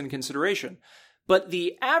take things into consideration. But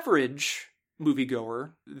the average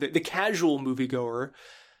moviegoer, the casual moviegoer,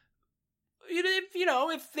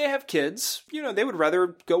 if they have kids, they would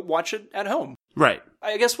rather go watch it at home. Right.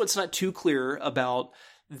 I guess what's not too clear about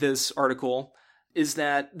this article is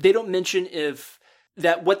that they don't mention if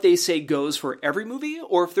that what they say goes for every movie,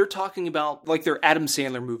 or if they're talking about like their Adam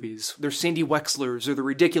Sandler movies, their Sandy Wexlers, or the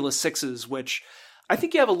Ridiculous Sixes, which I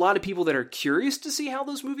think you have a lot of people that are curious to see how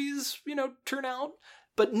those movies, turn out,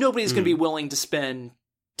 but nobody's going to be willing to spend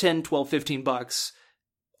 10, 12, 15 bucks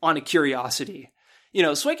on a curiosity.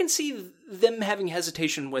 So I can see them having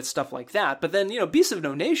hesitation with stuff like that. But then, Beasts of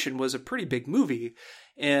No Nation was a pretty big movie,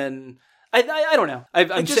 and I don't know.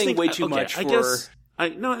 I'm saying way too much for...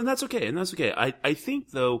 and that's okay. I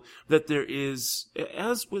think, though, that there is,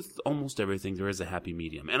 as with almost everything, there is a happy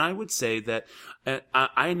medium. And I would say that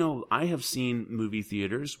I know I have seen movie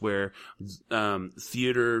theaters where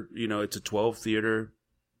theater, it's a 12 theater.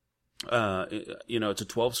 It's a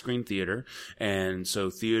 12 screen theater. And so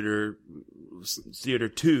theater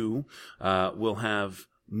 2 will have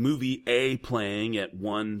movie A playing at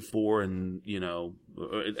 1, 4, and,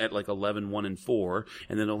 at like 11, 1, and 4,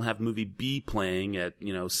 and then it'll have movie B playing at,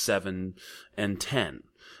 7 and 10.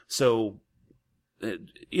 So,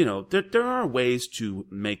 there are ways to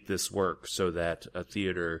make this work so that a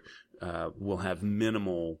theater, will have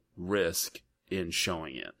minimal risk in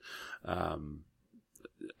showing it.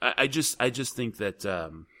 I just think that,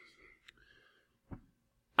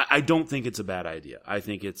 I don't think it's a bad idea. I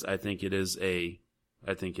think it is a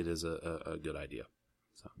good idea.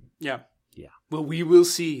 So. Yeah. Yeah. Well, we will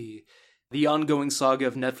see the ongoing saga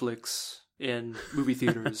of Netflix in movie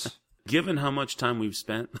theaters. Given how much time we've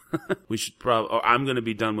spent, we should probably. I'm going to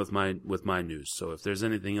be done with my news. So if there's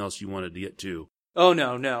anything else you wanted to get to, oh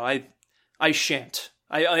no, I shan't.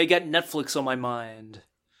 I got Netflix on my mind,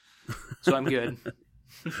 so I'm good.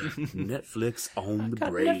 Netflix on the got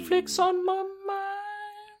brain. Netflix on my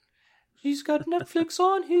mind. He's got Netflix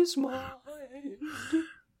on his mind.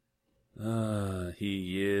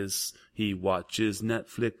 He watches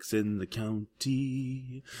Netflix in the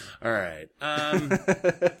county. All right.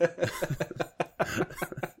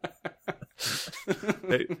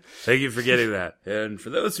 Thank you for getting that. And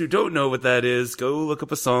for those who don't know what that is, go look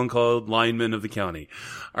up a song called Lineman of the County.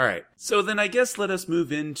 All right. So then I guess let us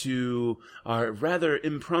move into our rather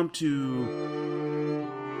impromptu...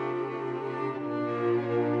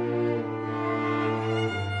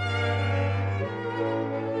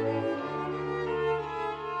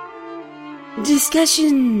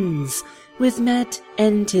 Discussions with Matt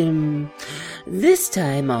and Tim. This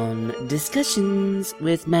time on Discussions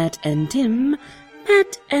with Matt and Tim,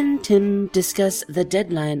 Matt and Tim discuss the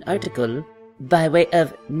Deadline article by way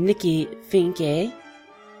of Nikki Finke,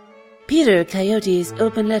 Peter Coyote's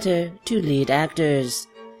open letter to lead actors,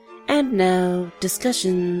 and now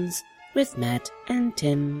Discussions with Matt and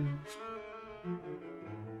Tim.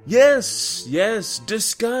 Yes,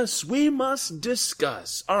 discuss. We must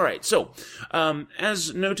discuss. All right, so,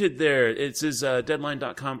 as noted there, it's his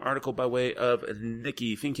Deadline.com article by way of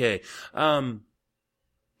Nikki Finke,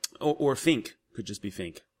 or Fink, could just be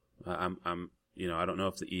Fink. I don't know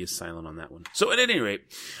if the E is silent on that one. So at any rate,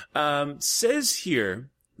 says here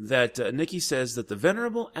that Nikki says that the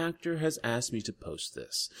venerable actor has asked me to post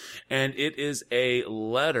this, and it is a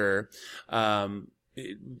letter,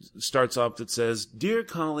 it starts off that says, "Dear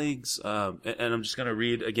colleagues," and I'm just going to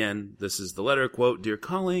read again. This is the letter, quote, "Dear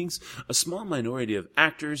colleagues, a small minority of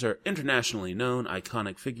actors are internationally known,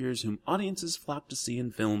 iconic figures whom audiences flock to see in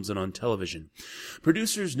films and on television.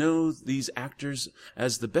 Producers know these actors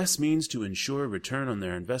as the best means to ensure return on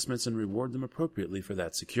their investments and reward them appropriately for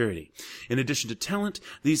that security. In addition to talent,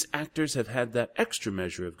 these actors have had that extra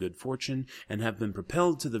measure of good fortune and have been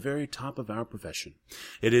propelled to the very top of our profession.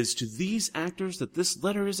 It is to these actors that this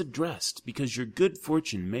letter is addressed because your good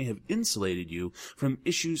fortune may have insulated you from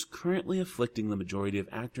issues currently afflicting the majority of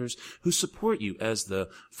actors who support you as the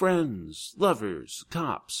friends, lovers,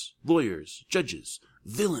 cops, lawyers, judges,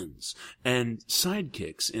 villains, and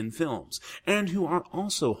sidekicks in films, and who are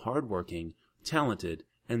also hardworking, talented,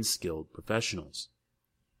 and skilled professionals."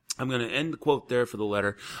 I'm going to end the quote there for the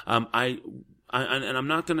letter. And I'm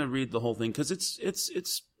not going to read the whole thing because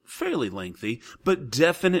it's fairly lengthy, but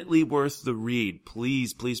definitely worth the read.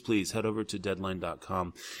 Please head over to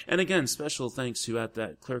Deadline.com. And again, special thanks to At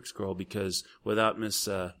That Clerks Girl, because without Miss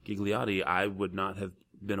Gigliotti, I would not have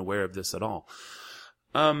been aware of this at all.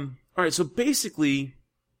 All right, so basically,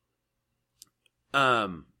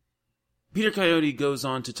 Peter Coyote goes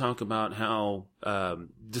on to talk about how,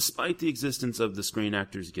 despite the existence of the Screen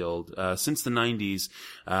Actors Guild, since the 90s,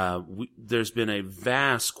 there's been a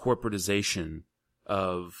vast corporatization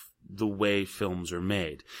of the way films are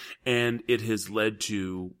made. And it has led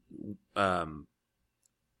to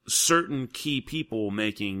certain key people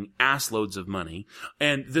making ass loads of money.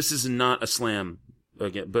 And this is not a slam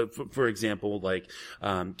again, but for example, like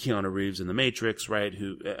Keanu Reeves in The Matrix, right?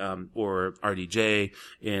 Who or RDJ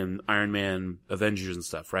in Iron Man, Avengers and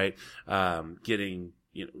stuff, right? Getting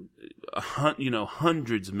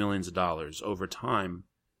hundreds of millions of dollars over time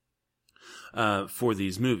for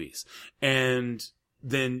these movies. And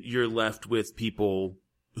then you're left with people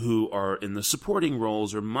who are in the supporting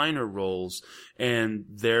roles or minor roles, and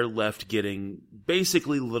they're left getting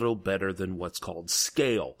basically little better than what's called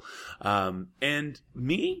scale. And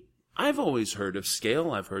me, I've always heard of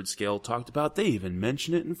scale. I've heard scale talked about. They even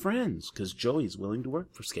mention it in Friends, because Joey's willing to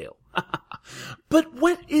work for scale. But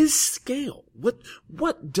what is scale?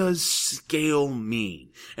 What does scale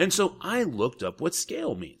mean? And so I looked up what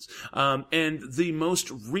scale means. And the most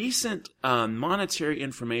recent monetary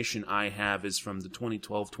information I have is from the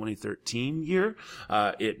 2012-2013 year.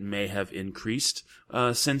 It may have increased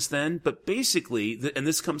since then, but basically, and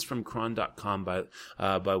this comes from Chron.com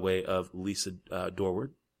by way of Lisa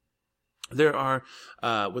Dorward. There are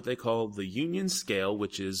what they call the union scale,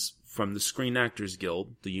 which is from the Screen Actors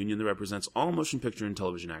Guild, the union that represents all motion picture and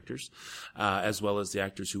television actors, as well as the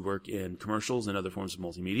actors who work in commercials and other forms of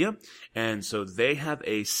multimedia. And so they have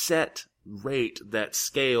a set rate that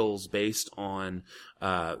scales based on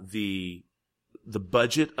the the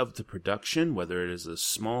budget of the production, whether it is a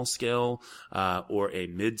small scale, or a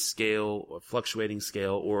mid scale or fluctuating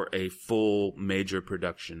scale or a full major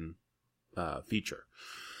production, feature.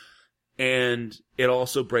 And it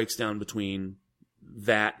also breaks down between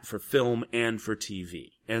that for film and for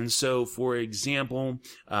TV. And so, for example,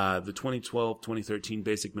 the 2012-2013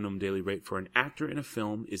 basic minimum daily rate for an actor in a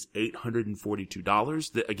film is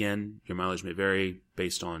 $842. Again, your mileage may vary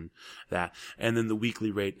based on that. And then the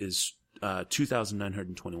weekly rate is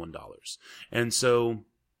 $2,921. And so,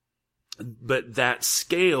 but that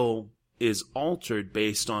scale is altered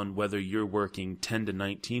based on whether you're working 10 to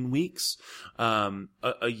 19 weeks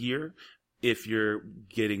a year, if you're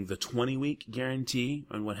getting the 20-week guarantee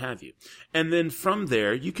and what have you. And then from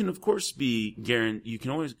there, you can, of course, you can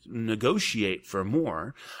always negotiate for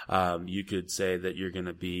more. You could say that you're going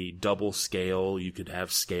to be double scale. You could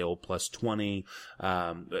have scale plus 20,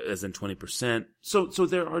 as in 20%. So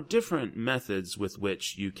there are different methods with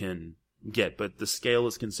which you can get, but the scale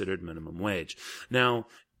is considered minimum wage. Now,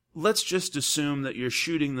 let's just assume that you're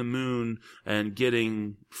shooting the moon and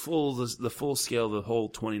getting the full scale, the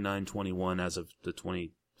whole 29-21 as of the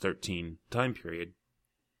 2013 time period.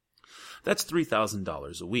 That's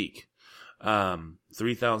 $3,000 a week.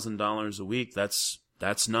 $3,000 a week, that's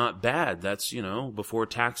not bad. That's, before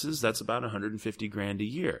taxes, that's about $150,000 a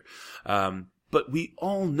year. But we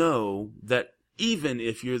all know that even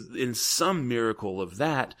if you're in some miracle of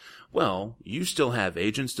that, well, you still have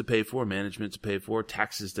agents to pay for, management to pay for,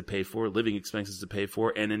 taxes to pay for, living expenses to pay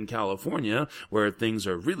for. And in California, where things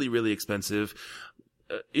are really, really expensive,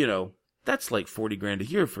 that's like $40,000 a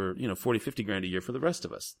year for, $50,000 a year for the rest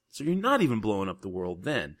of us. So you're not even blowing up the world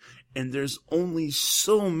then. And there's only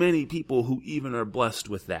so many people who even are blessed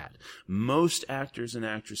with that. Most actors and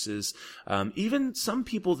actresses, even some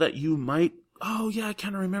people that you might, oh yeah, I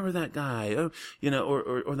kind of remember that guy, or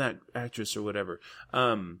that actress or whatever.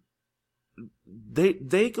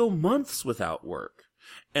 They go months without work.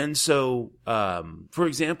 And so, for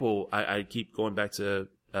example, I keep going back to,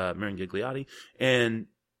 Marion Gigliotti, and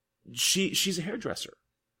she's a hairdresser.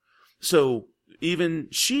 So even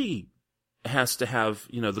she has to have,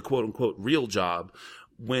 the quote unquote real job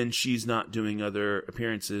when she's not doing other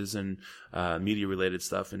appearances and, media related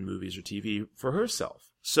stuff in movies or TV for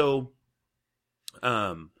herself. So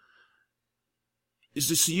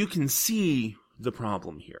you can see the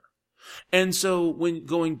problem here. And so when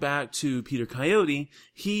going back to Peter Coyote,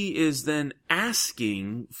 he is then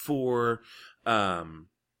asking for,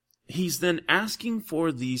 these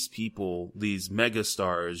people, these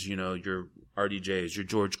megastars, your RDJs, your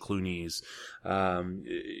George Clooney's,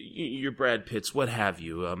 your Brad Pitts, what have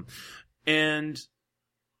you. And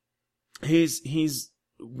he's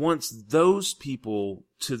wants those people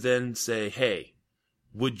to then say, hey,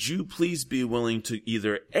 would you please be willing to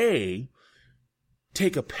either A,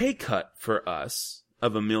 take a pay cut for us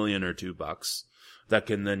of $1 million or $2 that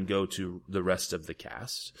can then go to the rest of the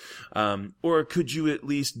cast? Or could you at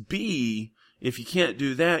least B, if you can't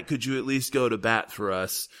do that, could you at least go to bat for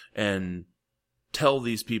us and tell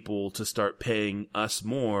these people to start paying us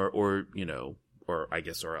more, or, or I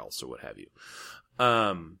guess, or else, or what have you.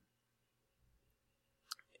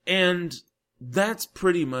 And that's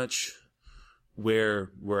pretty much where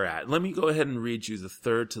we're at. Let me go ahead and read you the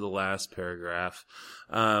third to the last paragraph,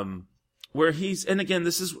 where he's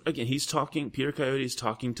talking, Peter Coyote's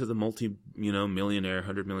talking to the millionaire,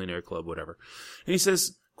 100 millionaire club, whatever. And he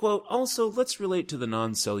says, quote, also, let's relate to the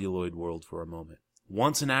non-celluloid world for a moment.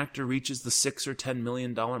 Once an actor reaches the $6 or $10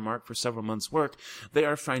 million mark for several months' work, they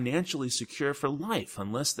are financially secure for life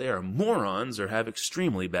unless they are morons or have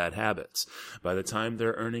extremely bad habits. By the time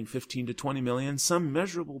they're earning 15 to 20 million, some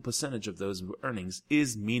measurable percentage of those earnings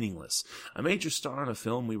is meaningless. A major star on a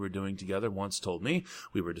film we were doing together once told me,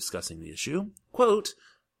 we were discussing the issue, quote,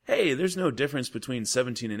 hey, there's no difference between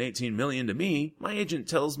 17 and 18 million to me. My agent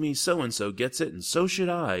tells me so-and-so gets it, and so should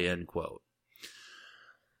I, end quote.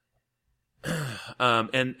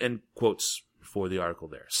 And quotes for the article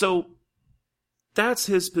there. So that's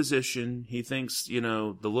his position. He thinks,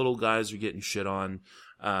 the little guys are getting shit on,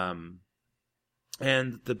 and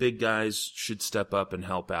the big guys should step up and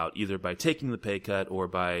help out, either by taking the pay cut or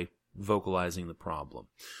by vocalizing the problem.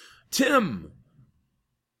 Tim!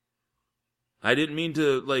 I didn't mean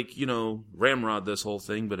to, ramrod this whole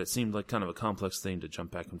thing, but it seemed like kind of a complex thing to jump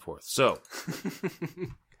back and forth. So...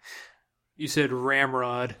 You said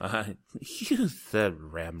ramrod. You said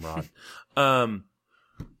ramrod.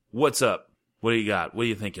 What's up? What do you got? What are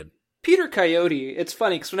you thinking? Peter Coyote, it's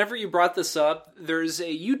funny because whenever you brought this up, there's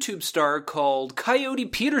a YouTube star called Coyote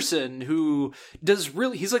Peterson who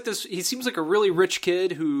he's like this, he seems like a really rich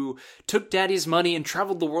kid who took daddy's money and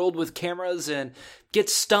traveled the world with cameras and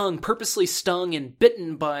gets purposely stung and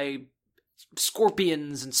bitten by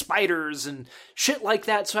scorpions and spiders and shit like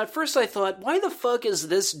that. So at first I thought, why the fuck is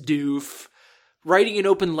this doof writing an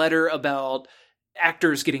open letter about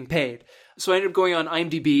actors getting paid? So I ended up going on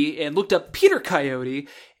IMDb and looked up Peter Coyote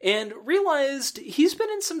and realized he's been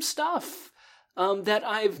in some stuff that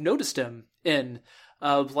I've noticed him in.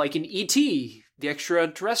 Like in E.T., the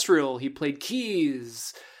extraterrestrial, he played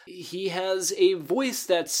Keys. He has a voice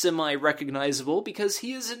that's semi-recognizable because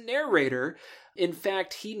he is a narrator. In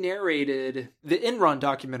fact, he narrated the Enron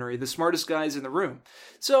documentary, The Smartest Guys in the Room.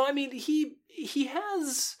 So, I mean, he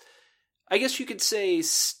has, I guess you could say,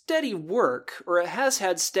 steady work, or it has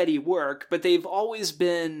had steady work, but they've always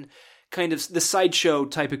been kind of the sideshow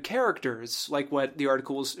type of characters, like who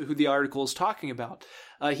the article is talking about.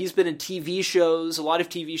 He's been in TV shows, a lot of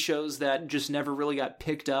TV shows that just never really got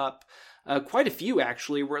picked up. Quite a few,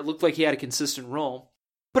 actually, where it looked like he had a consistent role.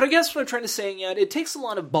 But I guess what I'm trying to say, it takes a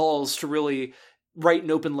lot of balls to really write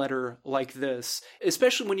an open letter like this,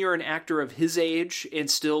 especially when you're an actor of his age and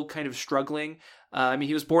still kind of struggling. I mean,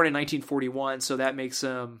 he was born in 1941, so that makes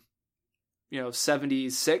him,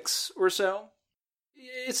 76 or so.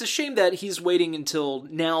 It's a shame that he's waiting until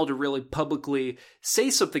now to really publicly say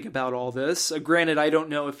something about all this. Granted, I don't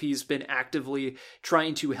know if he's been actively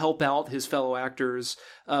trying to help out his fellow actors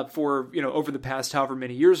for, over the past however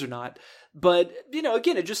many years or not. But,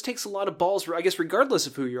 again, it just takes a lot of balls, I guess, regardless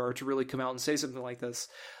of who you are, to really come out and say something like this.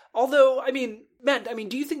 Although, Matt,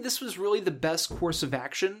 do you think this was really the best course of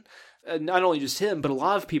action? Not only just him, but a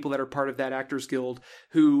lot of people that are part of that Actors Guild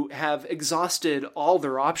who have exhausted all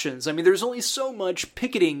their options. There's only so much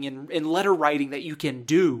picketing and letter writing that you can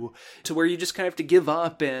do to where you just kind of have to give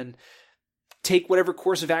up and take whatever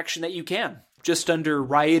course of action that you can, just under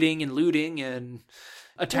rioting and looting and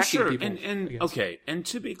attacking people. And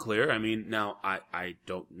to be clear, now I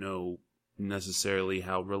don't know necessarily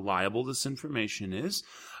how reliable this information is,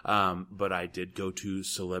 but I did go to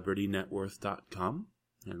CelebrityNetWorth.com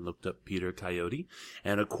and looked up Peter Coyote,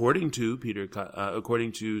 and according to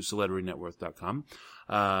CelebrityNetWorth.com,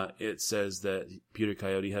 it says that Peter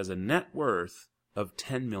Coyote has a net worth of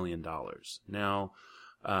 $10 million. Now,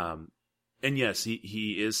 and yes,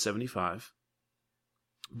 he is 75,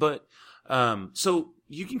 but so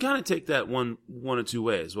you can kind of take that one of two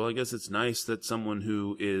ways. Well, I guess it's nice that someone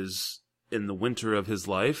who is in the winter of his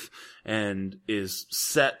life and is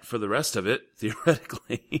set for the rest of it,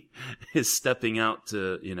 theoretically, is stepping out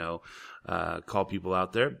to, call people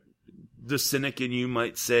out there. The cynic in you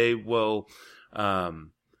might say, well, I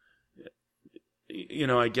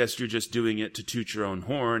guess you're just doing it to toot your own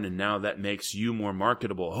horn, and now that makes you more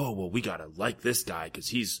marketable. Oh, well, we gotta like this guy because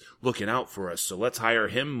he's looking out for us, so let's hire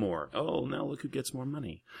him more. Oh, now look who gets more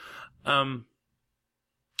money.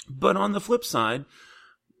 But on the flip side,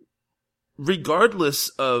 regardless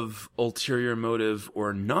of ulterior motive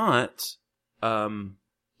or not,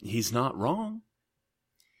 he's not wrong.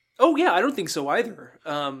 Oh yeah, I don't think so either.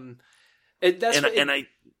 Go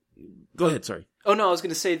ahead, sorry. Oh no, I was going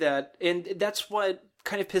to say that, and that's what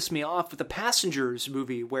kind of pissed me off with the Passengers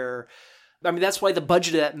movie, where, that's why the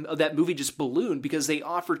budget of that movie just ballooned, because they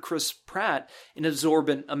offered Chris Pratt an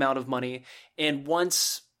absorbent amount of money, and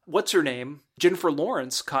once, what's her name, Jennifer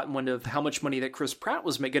Lawrence, caught wind of how much money that Chris Pratt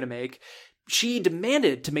was going to make, she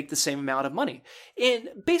demanded to make the same amount of money. And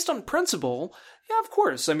based on principle, yeah, of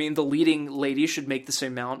course. The leading lady should make the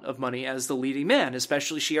same amount of money as the leading man,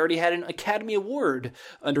 especially she already had an Academy Award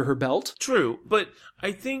under her belt. True, but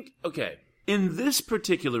I think, in this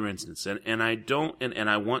particular instance, and I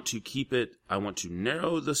want to keep it, I want to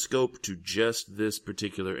narrow the scope to just this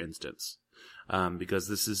particular instance. Because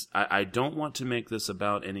this is, I don't want to make this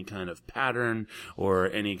about any kind of pattern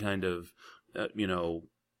or any kind of,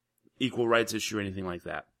 equal rights issue or anything like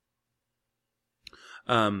that.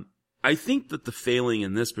 I think that the failing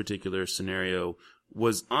in this particular scenario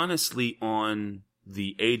was honestly on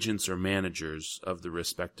the agents or managers of the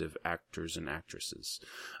respective actors and actresses.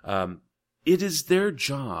 It is their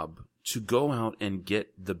job to go out and get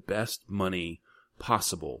the best money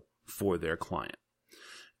possible for their client.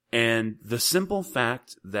 And the simple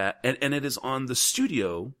fact that, and it is on the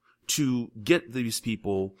studio to get these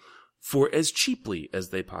people for as cheaply as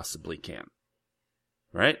they possibly can.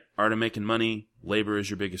 Right? Art of making money, labor is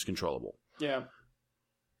your biggest controllable. Yeah.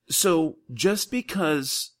 So just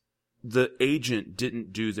because the agent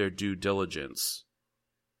didn't do their due diligence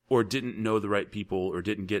or didn't know the right people or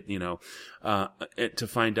didn't get, to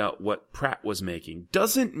find out what Pratt was making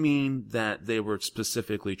doesn't mean that they were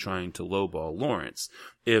specifically trying to lowball Lawrence.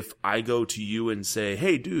 If I go to you and say,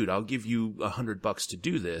 hey, dude, I'll give you $100 to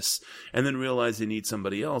do this, and then realize they need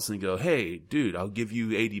somebody else and go, hey, dude, I'll give you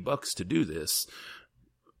 $80 to do this,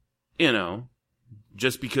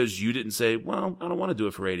 just because you didn't say, well, I don't want to do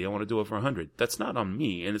it for 80, I want to do it for 100. That's not on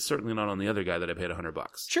me, and it's certainly not on the other guy that I paid $100.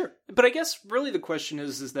 Sure. But I guess really the question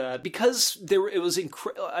is that because it was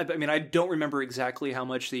I mean, I don't remember exactly how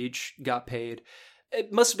much they each got paid.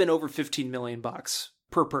 It must have been over $15 million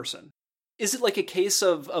per person. Is it like a case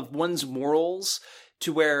of one's morals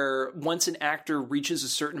to where once an actor reaches a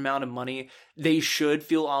certain amount of money, they should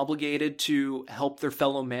feel obligated to help their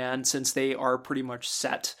fellow man since they are pretty much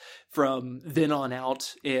set from then on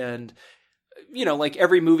out? And, like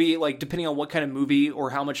every movie, like depending on what kind of movie or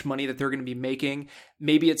how much money that they're going to be making,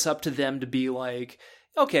 maybe it's up to them to be like,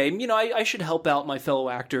 okay, I should help out my fellow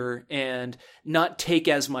actor and not take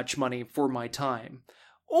as much money for my time.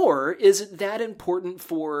 Or is it that important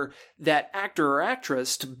for that actor or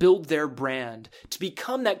actress to build their brand, to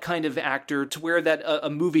become that kind of actor to where that a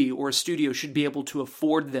movie or a studio should be able to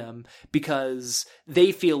afford them because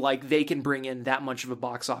they feel like they can bring in that much of a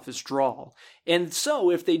box office draw? And so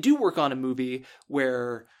if they do work on a movie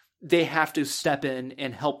where they have to step in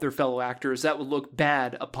and help their fellow actors, that would look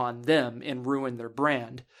bad upon them and ruin their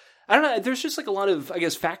brand. I don't know. There's just like a lot of, I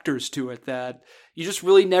guess, factors to it that you just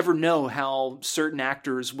really never know how certain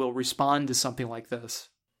actors will respond to something like this.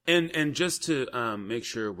 And just to make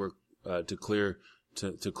sure we're to clear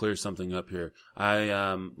something up here,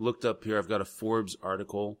 I looked up here. I've got a Forbes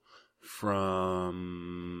article from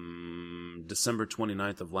December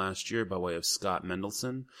 29th of last year by way of Scott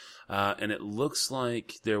Mendelson, and it looks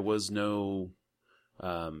like there was no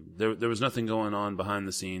there was nothing going on behind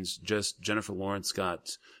the scenes. Just Jennifer Lawrence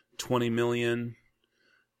got $20 million,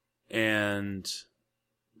 and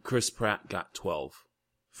Chris Pratt got 12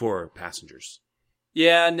 for Passengers.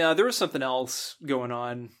 Yeah, no, there was something else going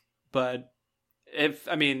on, but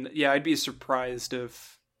I'd be surprised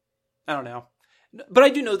if, I don't know. But I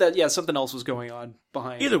do know that, something else was going on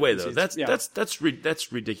behind. Either way, though, that's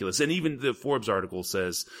ridiculous. And even the Forbes article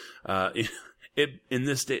says, in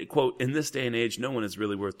this day, quote, in this day and age, no one is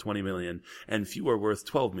really worth 20 million, and few are worth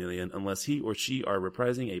 12 million unless he or she are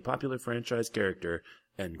reprising a popular franchise character,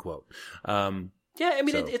 end quote.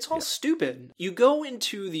 It's all stupid. You go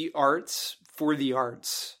into the arts for the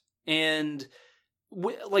arts, and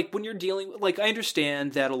when you're dealing, I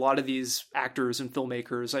understand that a lot of these actors and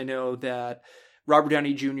filmmakers, I know that Robert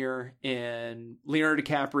Downey Jr. and Leonardo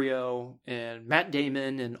DiCaprio and Matt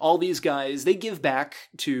Damon and all these guys, they give back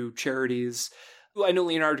to charities. I know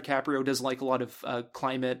Leonardo DiCaprio does a lot of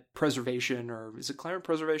climate preservation, or is it climate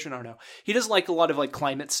preservation? I don't know. He does a lot of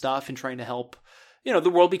climate stuff and trying to help, the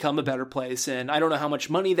world become a better place. And I don't know how much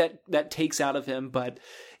money that takes out of him, but,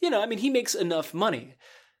 he makes enough money.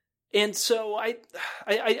 And so I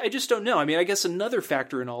just don't know. I guess another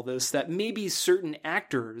factor in all this that maybe certain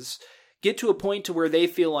actors get to a point to where they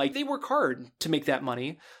feel like they work hard to make that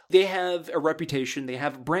money. They have a reputation, they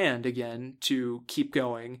have a brand again to keep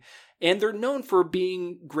going, and they're known for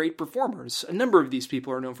being great performers. A number of these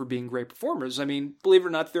people are known for being great performers. Believe it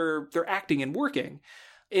or not, they're acting and working.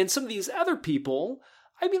 And some of these other people,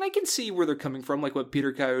 I can see where they're coming from, like what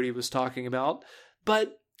Peter Coyote was talking about,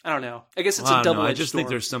 but I don't know. I guess it's a double-edged sword. I just think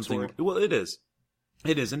there's something. Well, it is,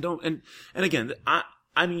 and again,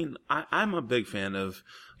 I'm a big fan of,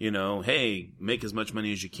 hey, make as much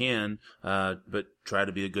money as you can, but try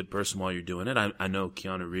to be a good person while you're doing it. I know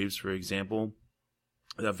Keanu Reeves, for example,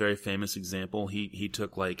 a very famous example. He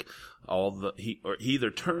took he either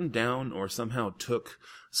turned down or somehow took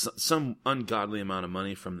some ungodly amount of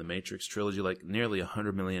money from the Matrix trilogy, nearly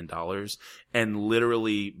 $100 million, and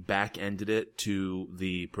literally back-ended it to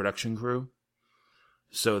the production crew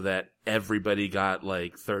so that everybody got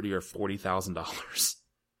 $30,000 or $40,000.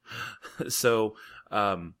 So,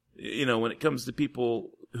 when it comes to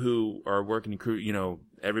people who are working crew,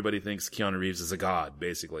 everybody thinks Keanu Reeves is a god,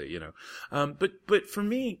 basically, But for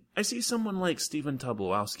me, I see someone like Stephen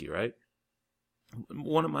Tobolowsky, right?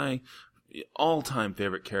 One of my all-time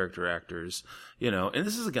favorite character actors, and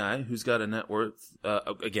this is a guy who's got a net worth,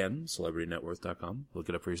 again, celebritynetworth.com, look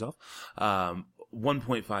it up for yourself,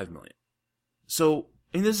 1.5 million. So,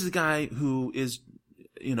 and this is a guy who is,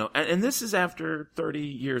 and this is after 30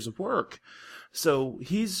 years of work. So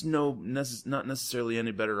he's not necessarily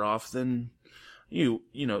any better off than you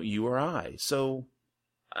or I. So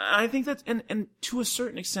I think that's, and to a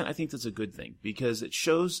certain extent, I think that's a good thing, because it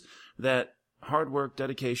shows that hard work,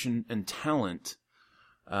 dedication, and talent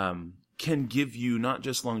can give you not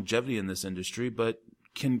just longevity in this industry, but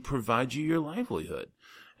can provide you your livelihood.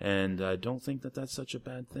 And I don't think that that's such a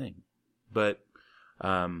bad thing. But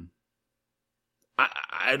I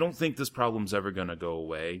don't think this problem's ever going to go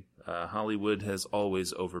away. Hollywood has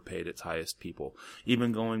always overpaid its highest people.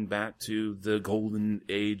 Even going back to the golden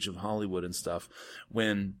age of Hollywood and stuff,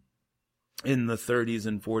 when in the 30s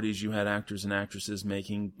and 40s you had actors and actresses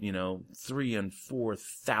making, $3,000 and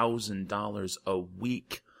 $4,000 a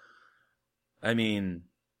week. I mean,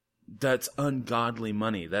 that's ungodly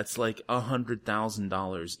money. That's like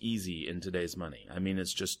 $100,000 easy in today's money. I mean,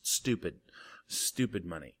 it's just stupid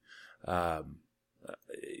money. And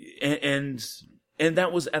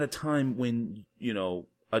that was at a time when,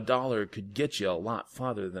 $1 could get you a lot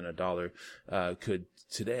farther than $1 could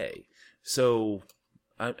today. So,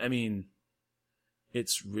 I mean,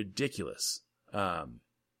 it's ridiculous. Wow.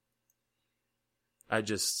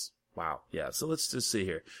 Yeah. So let's just see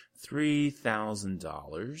here.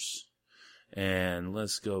 $3,000. And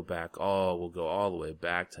let's go back. We'll go all the way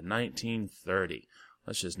back to 1930.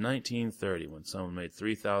 That's just 1930 when someone made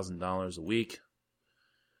 $3,000 a week.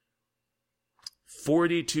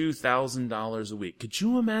 $42,000 a week. Could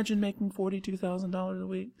you imagine making $42,000 a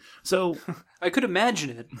week? So I could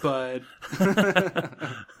imagine it, but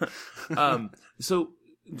so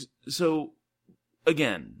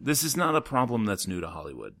again, this is not a problem that's new to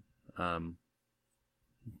Hollywood.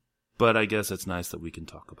 But I guess it's nice that we can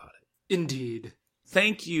talk about it. Indeed.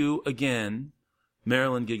 Thank you again,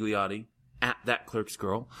 Marilyn Gigliotti at That Clerk's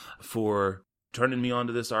Girl, for turning me on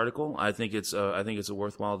to this article. I think it's a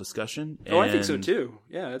worthwhile discussion. I think so too.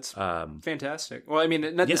 Yeah, it's fantastic. Well, I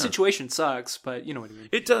mean, the situation sucks, but you know what I mean.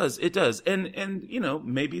 It does. And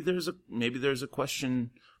maybe there's a question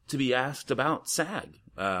to be asked about SAG.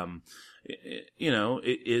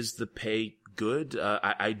 Is the pay good?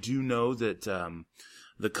 I do know that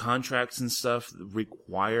the contracts and stuff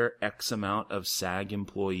require X amount of SAG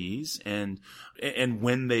employees, and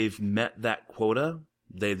when they've met that quota,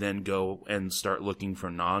 they then go and start looking for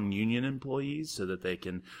non-union employees so that they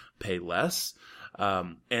can pay less.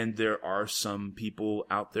 And there are some people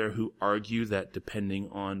out there who argue that depending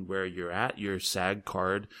on where you're at, your SAG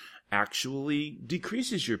card actually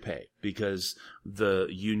decreases your pay because the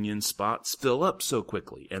union spots fill up so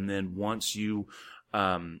quickly. And then once you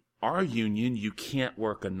are union, you can't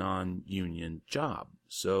work a non-union job.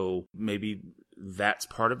 So maybe that's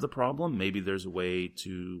part of the problem. Maybe there's a way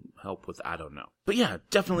to help with, I don't know. But yeah,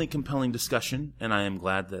 definitely compelling discussion, and I am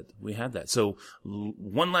glad that we had that. So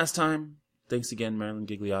one last time, thanks again, Marilyn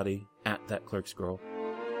Gigliotti at That Clerk's Girl.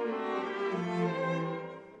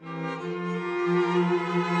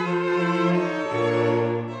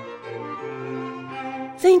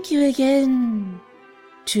 Thank you again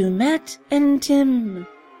to Matt and Tim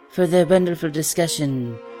for their wonderful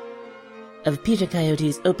discussion of Peter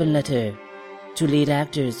Coyote's open letter to lead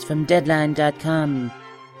actors from Deadline.com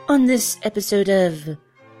on this episode of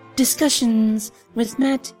Discussions with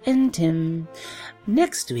Matt and Tim.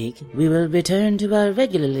 Next week, we will return to our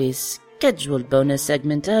regularly scheduled bonus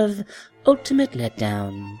segment of Ultimate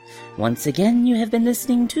Letdown. Once again, you have been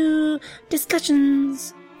listening to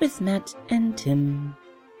Discussions with Matt and Tim.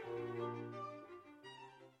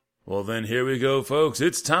 Well, then here we go, folks.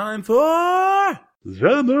 It's time for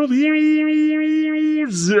the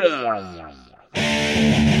movies.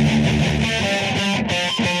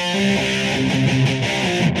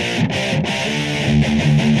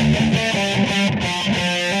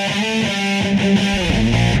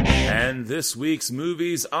 And this week's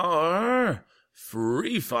movies are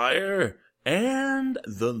Free Fire and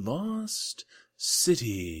The Lost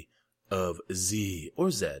City of Z,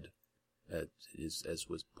 or Zed, as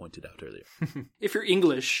was pointed out earlier. If you're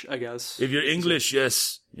English, I guess. If you're English,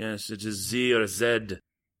 yes, it is Z or Zed.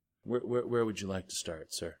 Where would you like to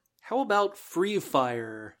start, sir? How about Free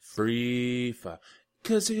Fire? Free Fire.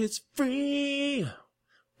 'Cause it's free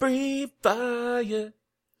fire.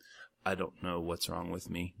 I don't know what's wrong with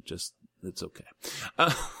me. Just, it's okay.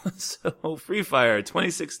 So, Free Fire,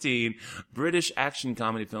 2016, British action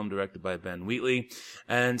comedy film directed by Ben Wheatley,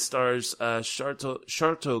 and stars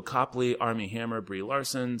Sharlto Copley, Armie Hammer, Brie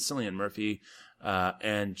Larson, Cillian Murphy,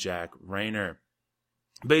 and Jack Rayner.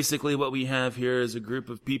 Basically, what we have here is a group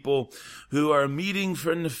of people who are meeting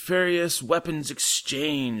for nefarious weapons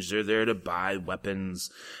exchange. They're there to buy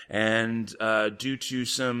weapons. And due to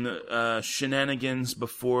some shenanigans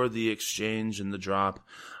before the exchange and the drop,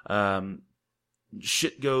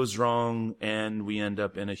 shit goes wrong, and we end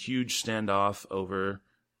up in a huge standoff over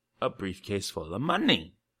a briefcase full of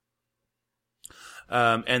money.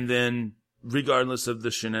 And then regardless of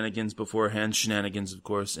the shenanigans beforehand, shenanigans, of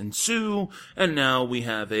course, ensue, and now we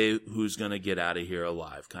have a who's gonna get out of here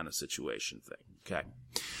alive kind of situation thing. Okay.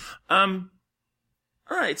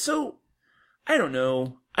 Alright, so, I don't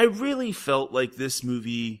know. I really felt like this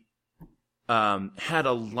movie had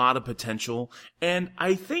a lot of potential, and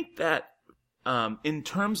I think that in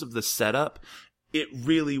terms of the setup, it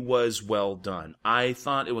really was well done. I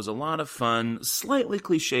thought it was a lot of fun, slightly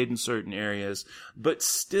cliched in certain areas, but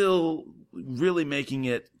still really making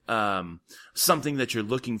it something that you're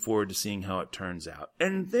looking forward to seeing how it turns out.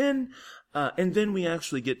 And then we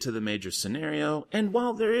actually get to the major scenario, and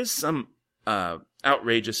while there is some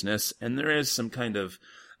outrageousness and there is some kind of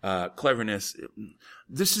cleverness,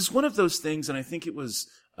 this is one of those things, and I think it was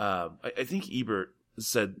I think Ebert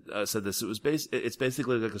said this. It's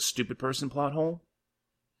basically like a stupid person plot hole,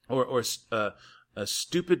 or a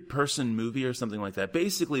stupid person movie or something like that.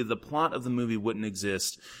 Basically, the plot of the movie wouldn't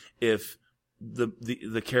exist if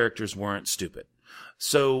the characters weren't stupid.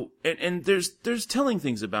 So, and there's telling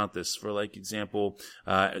things about this. For like example,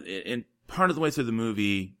 in part of the way through the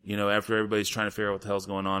movie, you know, after everybody's trying to figure out what the hell's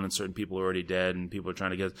going on and certain people are already dead and people are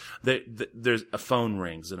trying to get, there's a phone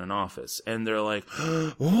rings in an office and they're like,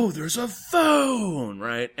 oh, there's a phone,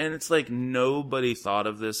 right? And it's like nobody thought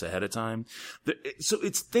of this ahead of time. So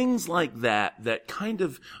it's things like that kind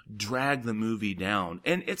of drag the movie down.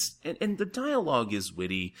 And and the dialogue is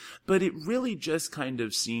witty, but it really just kind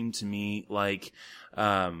of seemed to me like,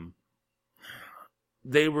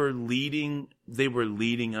 they were leading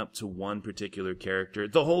up to one particular character.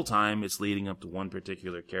 The whole time it's leading up to one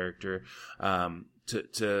particular character,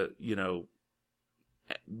 to, you know,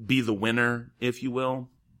 be the winner, if you will.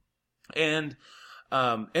 And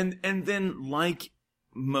then like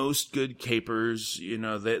most good capers, you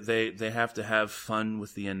know, they have to have fun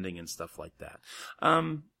with the ending and stuff like that.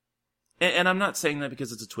 And I'm not saying that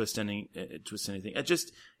because it's a twist anything.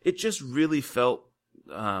 It just really felt,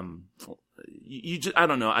 I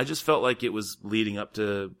don't know. I just felt like it was leading up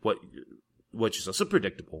to what you saw. So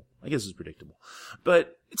predictable. I guess it's predictable.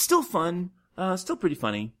 But it's still fun. Still pretty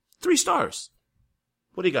funny. 3 stars.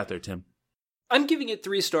 What do you got there, Tim? I'm giving it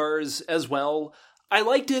 3 stars as well. I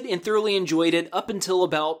liked it and thoroughly enjoyed it up until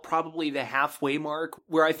about probably the halfway mark,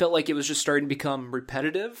 where I felt like it was just starting to become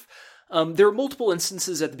repetitive. There were multiple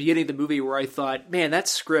instances at the beginning of the movie where I thought, man, that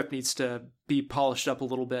script needs to be polished up a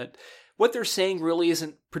little bit. What they're saying really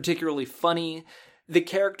isn't particularly funny. The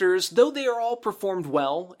characters, though they are all performed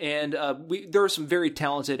well, and there are some very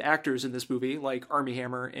talented actors in this movie, like Armie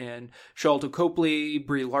Hammer and Sharlto Copley,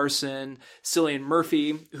 Brie Larson, Cillian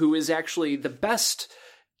Murphy, who is actually the best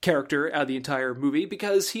character out of the entire movie,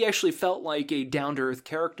 because he actually felt like a down-to-earth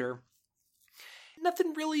character.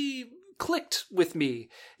 Nothing really clicked with me.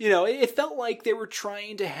 You know, it felt like they were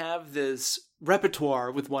trying to have this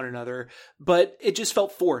repertoire with one another, but it just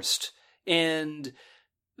felt forced. And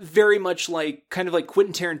very much like, kind of like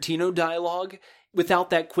Quentin Tarantino dialogue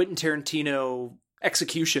without that Quentin Tarantino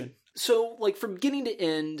execution. So, like, from beginning to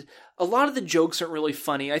end, a lot of the jokes aren't really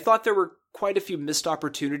funny. I thought there were quite a few missed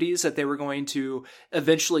opportunities that they were going to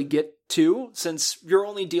eventually get to, since you're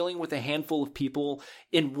only dealing with a handful of people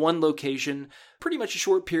in one location, pretty much a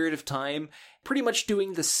short period of time, pretty much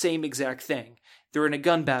doing the same exact thing. They're in a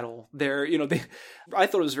gun battle. I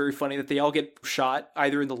thought it was very funny that they all get shot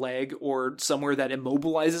either in the leg or somewhere that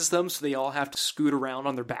immobilizes them, so they all have to scoot around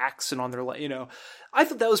on their backs and on their, I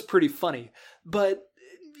thought that was pretty funny. But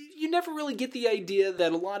you never really get the idea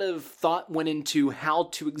that a lot of thought went into how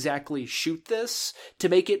to exactly shoot this to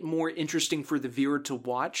make it more interesting for the viewer to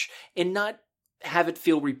watch and not have it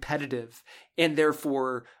feel repetitive and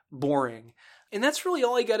therefore boring. And that's really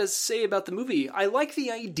all I gotta say about the movie. I like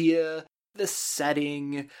the idea, the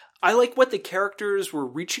setting. I like what the characters were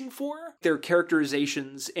reaching for, their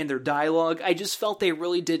characterizations and their dialogue. I just felt they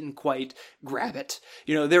really didn't quite grab it.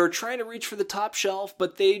 You know, they were trying to reach for the top shelf,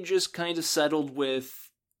 but they just kind of settled with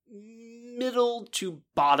middle to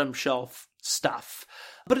bottom shelf stuff.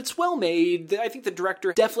 But it's well made. I think the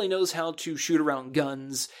director definitely knows how to shoot around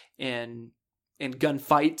guns and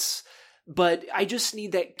gunfights. But I just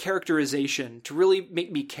need that characterization to really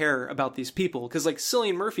make me care about these people. Because like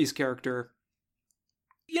Cillian Murphy's character,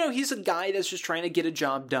 you know, he's a guy that's just trying to get a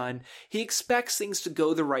job done. He expects things to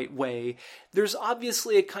go the right way. There's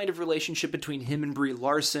obviously a kind of relationship between him and Brie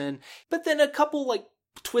Larson. But then a couple like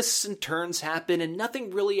twists and turns happen and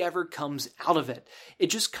nothing really ever comes out of it. It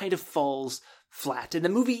just kind of falls flat. And the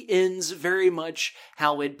movie ends very much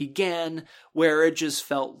how it began, where it just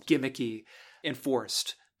felt gimmicky and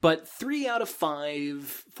forced. But 3 out of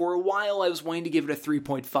 5, for a while I was wanting to give it a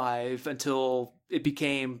 3.5 until it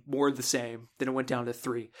became more of the same. Then it went down to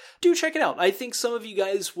 3. Do check it out. I think some of you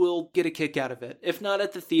guys will get a kick out of it. If not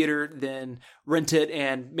at the theater, then rent it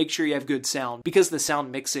and make sure you have good sound, because the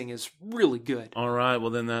sound mixing is really good. All right, well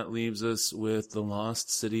then that leaves us with The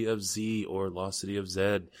Lost City of Z, or Lost City of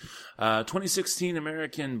Zed. 2016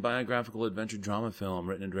 American biographical adventure drama film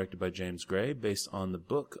written and directed by James Gray, based on the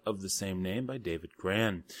book of the same name by David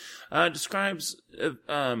Gran. Describes,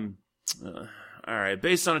 all right,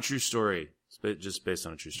 based on a true story. Just based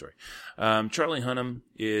on a true story. Charlie Hunnam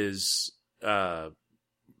is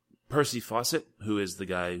Percy Fawcett, who is the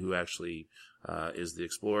guy who actually is the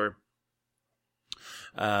explorer.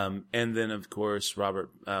 And then, of course,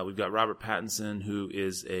 we've got Robert Pattinson, who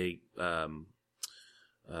is a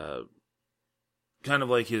kind of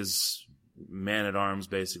like his man-at-arms,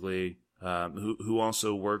 basically, who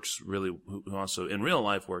also who also in real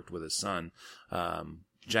life worked with his son,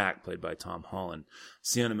 Jack, played by Tom Holland.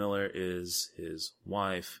 Sienna Miller is his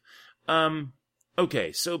wife.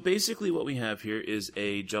 Okay, so basically what we have here is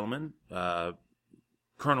a gentleman,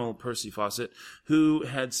 Colonel Percy Fawcett, who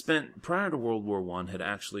had spent, prior to World War I, had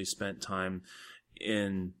actually spent time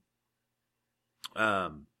in,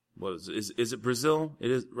 is it Brazil?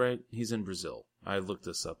 It is, right? He's in Brazil. I looked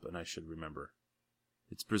this up and I should remember.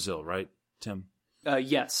 It's Brazil, right, Tim?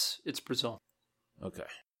 Yes, it's Brazil. Okay.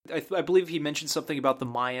 I believe he mentioned something about the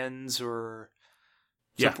Mayans or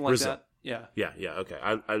something like Brazil. that. Yeah. Yeah, okay.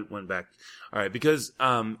 I went back. All right, because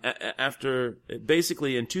after,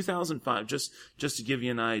 basically in 2005, just to give you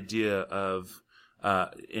an idea of,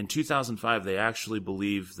 in 2005, they actually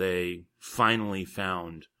believe they finally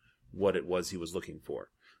found what it was he was looking for.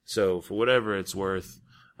 So for whatever it's worth,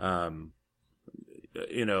 while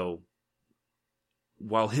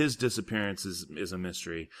his disappearance is a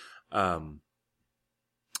mystery,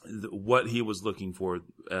 what he was looking for,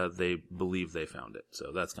 they believe they found it.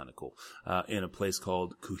 So that's kind of cool. In a place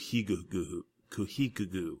called Kuhigugu.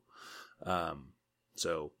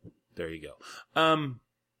 So there you go.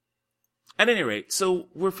 At any rate, so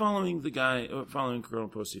we're following Colonel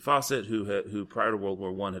Percy Fawcett, who prior to World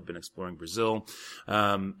War I had been exploring Brazil,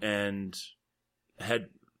 and had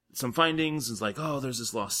some findings. It's like, oh, there's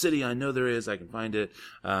this lost city. I know there is. I can find it.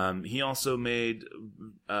 He also made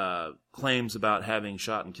claims about having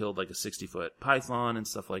shot and killed like a 60-foot python and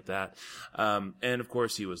stuff like that. And of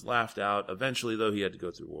course, he was laughed out. Eventually, though, he had to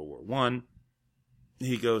go through World War I.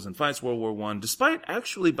 He goes and fights World War I. Despite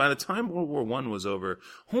actually, by the time World War I was over,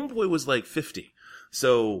 Homeboy was like 50.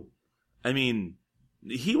 So, I mean,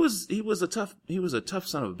 he was a tough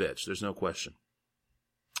son of a bitch. There's no question.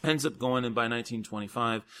 Ends up going, and by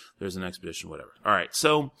 1925, there's an expedition, whatever. All right,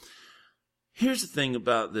 so here's the thing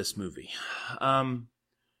about this movie. From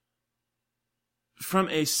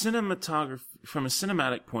a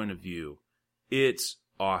cinematic point of view, it's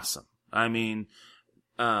awesome. I mean,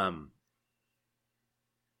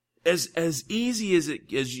 as easy as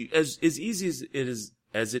it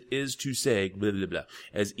is to say, blah, blah, blah,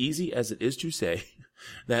 as easy as it is to say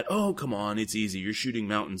that, oh, come on, it's easy. You're shooting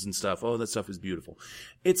mountains and stuff. Oh, that stuff is beautiful.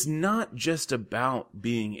 It's not just about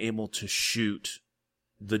being able to shoot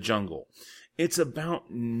the jungle. It's about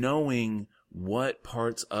knowing what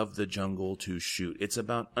parts of the jungle to shoot. It's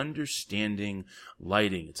about understanding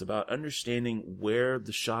lighting. It's about understanding where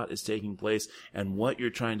the shot is taking place and what you're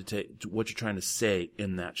trying to say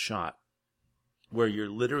in that shot, where you're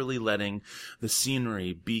literally letting the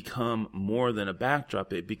scenery become more than a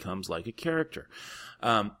backdrop. It becomes like a character.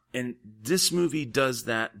 And this movie does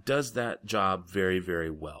that job very, very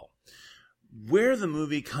well. Where the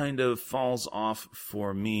movie kind of falls off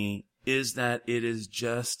for me is that it is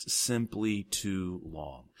just simply too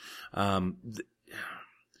long.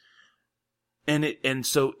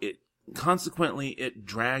 Consequently, it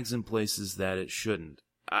drags in places that it shouldn't.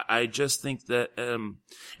 I just think that,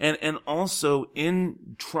 and also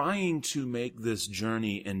in trying to make this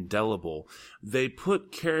journey indelible, they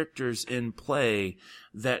put characters in play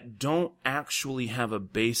that don't actually have a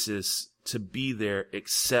basis to be there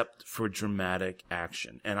except for dramatic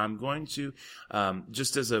action. And I'm going to,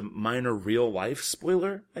 just as a minor real life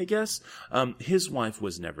spoiler, I guess, his wife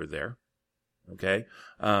was never there. Okay?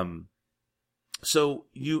 So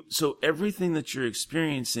everything that you're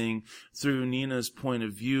experiencing through Nina's point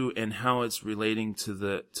of view and how it's relating to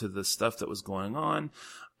the stuff that was going on,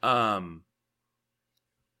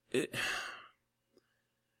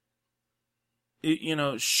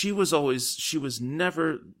 she was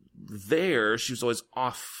never there. She was always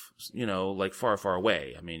off, like far, far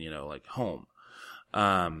away. I mean, like home.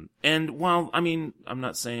 And while, I mean, I'm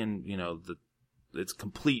not saying, that it's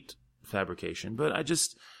complete fabrication, but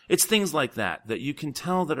it's things like that you can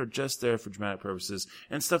tell that are just there for dramatic purposes,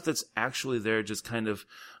 and stuff that's actually there just kind of,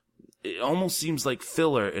 it almost seems like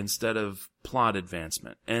filler instead of plot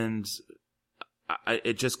advancement. And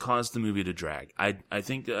it just caused the movie to drag. I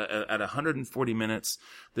think at 140 minutes,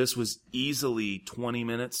 this was easily 20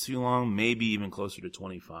 minutes too long, maybe even closer to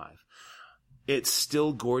 25. It's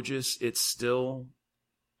still gorgeous. It's still,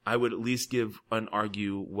 I would at least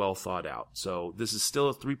argue, well thought out. So this is still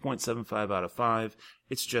a 3.75 out of 5.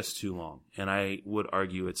 It's just too long. And I would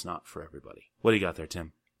argue it's not for everybody. What do you got there,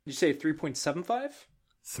 Tim? Did you say 3.75?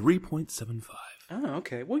 3.75. Oh,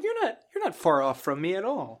 okay. Well, you're not far off from me at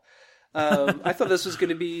all. I thought this was going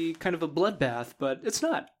to be kind of a bloodbath, but it's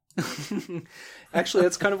not. Actually,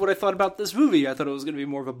 that's kind of what I thought about this movie. I thought it was going to be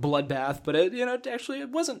more of a bloodbath, but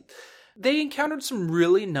it wasn't. They encountered some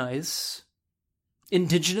really nice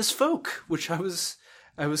indigenous folk, which I was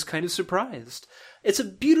kind of surprised. It's a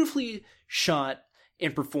beautifully shot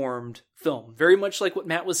and performed film. Very much like what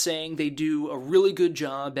Matt was saying, they do a really good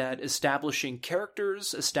job at establishing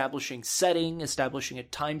characters, establishing setting, establishing a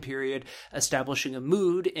time period, establishing a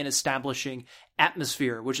mood, and establishing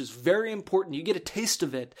atmosphere, which is very important. You get a taste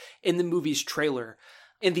of it in the movie's trailer.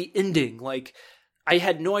 And the ending, I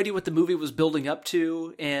had no idea what the movie was building up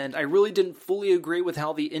to, and I really didn't fully agree with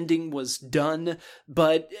how the ending was done,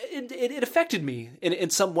 but it affected me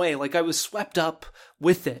in some way. I was swept up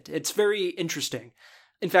with it. It's very interesting.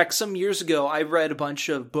 In fact, some years ago, I read a bunch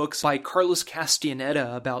of books by Carlos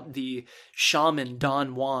Castaneda about the shaman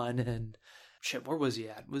Don Juan, and shit, where was he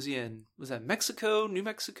at? Was that Mexico? New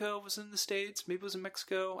Mexico? Was it in the States? Maybe it was in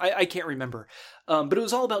Mexico? I can't remember. But it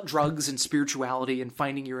was all about drugs and spirituality and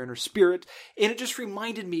finding your inner spirit. And it just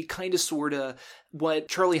reminded me kind of sort of what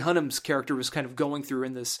Charlie Hunnam's character was kind of going through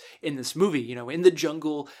in this movie. In the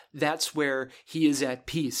jungle, that's where he is at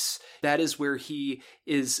peace. That is where he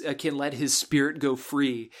can let his spirit go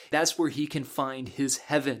free. That's where he can find his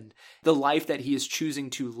heaven, the life that he is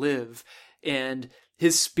choosing to live. And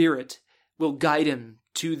his spirit will guide him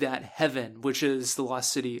to that heaven, which is the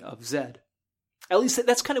lost city of Zed. At least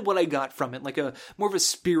that's kind of what I got from it, more of a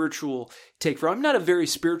spiritual take for it. I'm not a very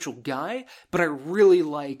spiritual guy, but I really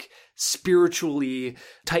like spiritually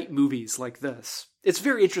tight movies like this. It's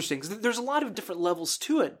very interesting because there's a lot of different levels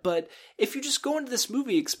to it, but if you just go into this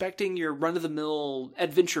movie expecting your run-of-the-mill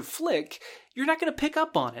adventure flick, you're not going to pick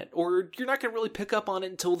up on it, or you're not going to really pick up on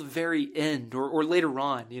it until the very end or later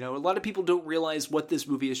on. A lot of people don't realize what this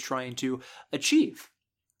movie is trying to achieve.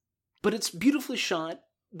 But it's beautifully shot,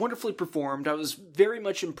 wonderfully performed. I was very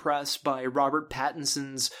much impressed by Robert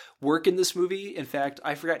Pattinson's work in this movie. In fact,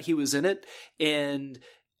 I forgot he was in it, and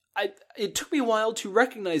it took me a while to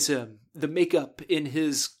recognize him. The makeup in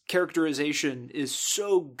his characterization is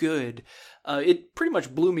so good. It pretty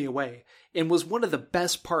much blew me away and was one of the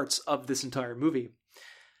best parts of this entire movie.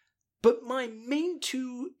 But my main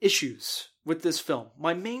two issues with this film,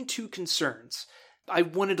 my main two concerns, I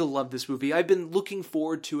wanted to love this movie. I've been looking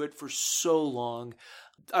forward to it for so long.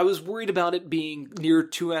 I was worried about it being near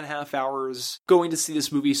 2.5 hours, going to see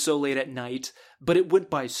this movie so late at night, but it went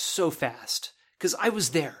by so fast. Because I was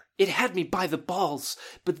there. It had me by the balls.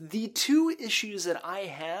 But the two issues that I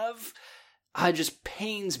have, it just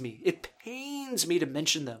pains me. It pains me to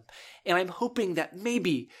mention them. And I'm hoping that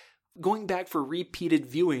maybe going back for repeated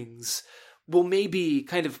viewings will maybe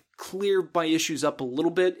kind of clear my issues up a little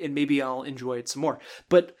bit, and maybe I'll enjoy it some more.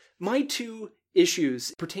 But my two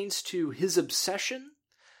issues pertains to his obsession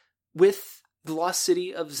with the lost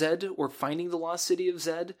city of Zed, or finding the lost city of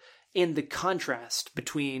Zed, and the contrast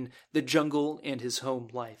between the jungle and his home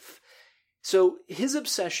life. So his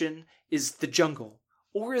obsession is the jungle,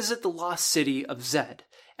 or is it the lost city of Zed?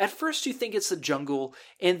 At first you think it's the jungle,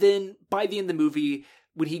 and then by the end of the movie,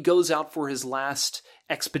 when he goes out for his last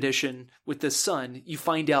expedition with the son, you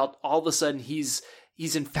find out all of a sudden he's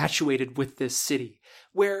infatuated with this city.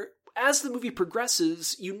 Where as the movie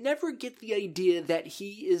progresses, you never get the idea that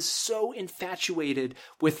he is so infatuated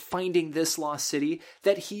with finding this lost city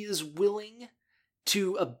that he is willing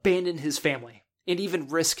to abandon his family and even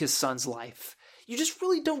risk his son's life. You just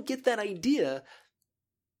really don't get that idea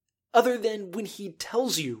other than when he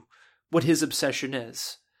tells you what his obsession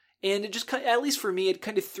is. And it just, at least for me, it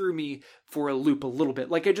kind of threw me for a loop a little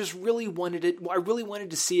bit. I just really wanted it. I really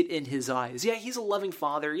wanted to see it in his eyes. Yeah, he's a loving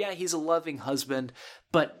father. Yeah, he's a loving husband.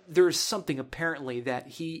 But there's something apparently that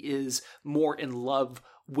he is more in love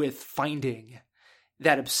with finding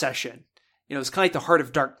that obsession. It's kind of like the Heart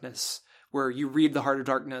of Darkness, where you read the Heart of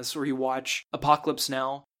Darkness or you watch Apocalypse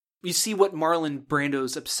Now. You see what Marlon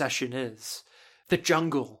Brando's obsession is. The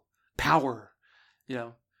jungle, power.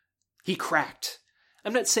 He cracked.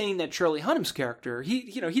 I'm not saying that Charlie Hunnam's character, he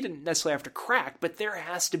didn't necessarily have to crack, but there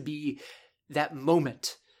has to be that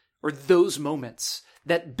moment, or those moments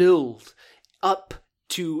that build up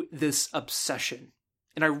to this obsession.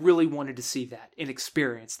 And I really wanted to see that and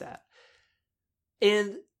experience that.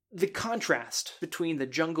 And the contrast between the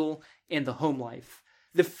jungle and the home life.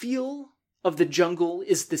 The feel of the jungle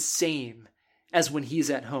is the same as when he's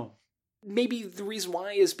at home. Maybe the reason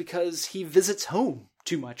why is because he visits home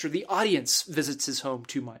too much, or the audience visits his home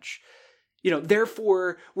too much.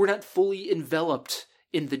 Therefore, we're not fully enveloped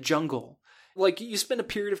in the jungle. Like, you spend a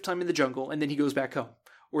period of time in the jungle, and then he goes back home,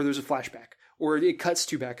 or there's a flashback, or it cuts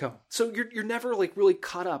to back home. So you're never, like, really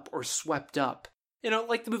caught up or swept up.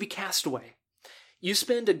 Like the movie Castaway. You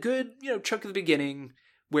spend a good, chunk of the beginning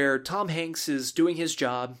where Tom Hanks is doing his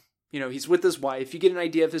job. He's with his wife. You get an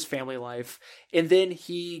idea of his family life. And then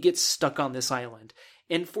he gets stuck on this island.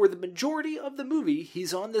 And for the majority of the movie,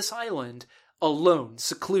 he's on this island alone,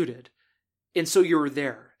 secluded. And so you're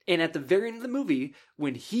there. And at the very end of the movie,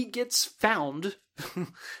 when he gets found,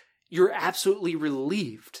 you're absolutely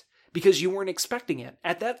relieved because you weren't expecting it.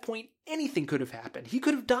 At that point, anything could have happened. He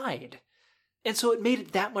could have died. And so it made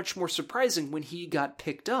it that much more surprising when he got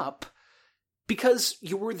picked up because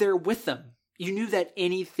you were there with them. You knew that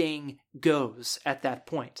anything goes at that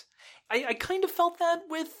point. I kind of felt that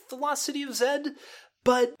with The Lost City of Zed,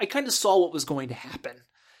 but I kind of saw what was going to happen,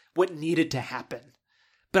 what needed to happen.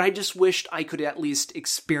 But I just wished I could at least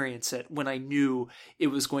experience it when I knew it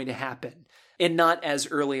was going to happen, and not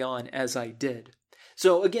as early on as I did.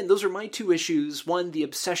 So again, those are my two issues. One, the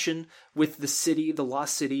obsession with the city, the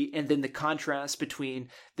lost city, and then the contrast between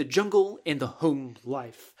the jungle and the home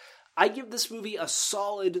life. I give this movie a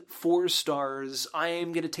solid 4 stars. I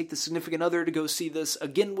am going to take the significant other to go see this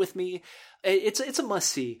again with me. It's a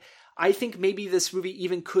must-see. I think maybe this movie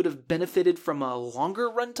even could have benefited from a longer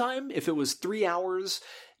runtime. If it was 3 hours,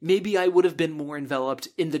 maybe I would have been more enveloped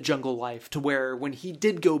in the jungle life to where when he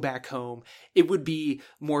did go back home, it would be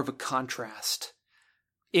more of a contrast.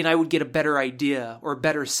 And I would get a better idea or a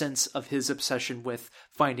better sense of his obsession with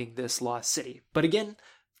finding this lost city. But again,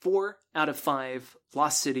 4 out of 5,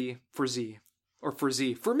 Lost City for Z. Or for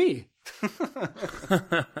Z. For me.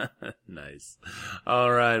 Nice.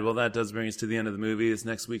 All right. Well, that does bring us to the end of the movie.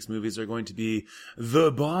 Next week's movies are going to be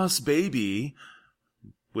The Boss Baby,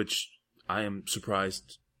 which I am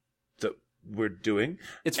surprised that we're doing.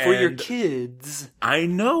 It's for your kids. I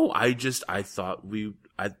know. I thought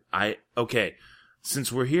okay.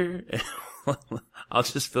 Since we're here, I'll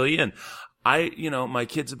just fill you in. My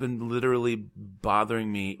kids have been literally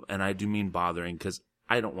bothering me, and I do mean bothering because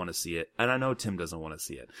I don't want to see it. And I know Tim doesn't want to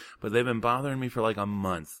see it, but they've been bothering me for like a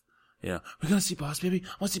month. We're going to see Boss Baby. I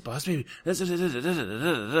want to see Boss Baby.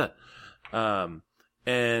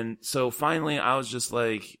 And so finally I was just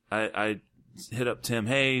like, I hit up Tim.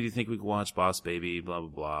 Hey, do you think we could watch Boss Baby? Blah, blah,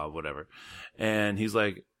 blah, whatever. And he's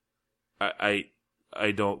like, I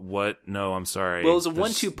don't, what? No, I'm sorry. Well, it was a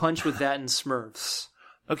 1-2 punch with that and Smurfs.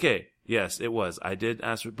 Okay. Yes, it was. I did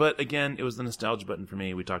ask for, but again, it was the nostalgia button for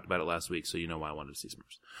me. We talked about it last week, so you know why I wanted to see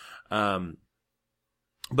Smurfs.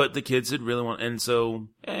 But the kids did really want, and so,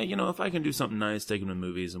 if I can do something nice, take them to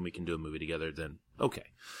movies, and we can do a movie together, then okay.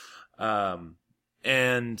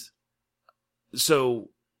 And so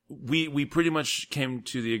we pretty much came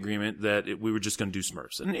to the agreement that we were just going to do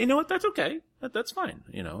Smurfs, and you know what? That's okay. That's fine.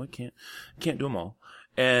 I can't do them all.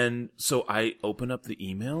 And so I open up the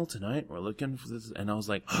email tonight. We're looking for this, and I was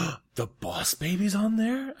like, oh, the Boss Baby's on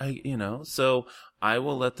there. So I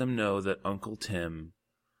will let them know that Uncle Tim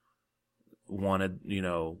wanted,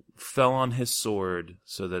 fell on his sword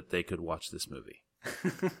so that they could watch this movie.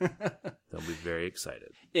 They'll be very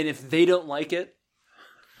excited. And if they don't like it,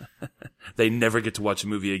 they never get to watch a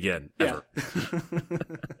movie again, ever. Yeah.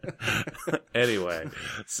 Anyway,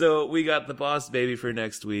 so we got The Boss Baby for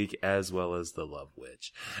next week, as well as The Love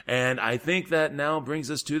Witch. And I think that now brings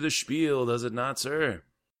us to the spiel, does it not, sir?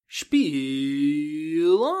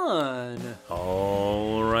 Spiel on.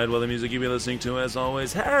 All right, well, the music you've been listening to, as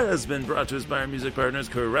always, has been brought to us by our music partners,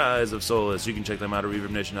 Cries of Solace. You can check them out at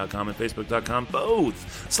ReverbNation.com and Facebook.com,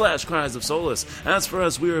 /Cries of Solace. As for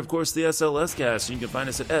us, we are, of course, the SLS Cast. You can find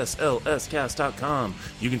us at SLScast.com.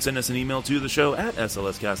 You can send us an email to the show at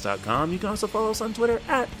SLScast.com. You can also follow us on Twitter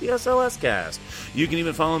at the SLS Cast. You can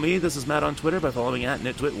even follow me, this is Matt, on Twitter by following at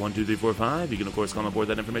NitTwit12345. You can, of course, come aboard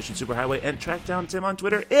that information superhighway and track down Tim on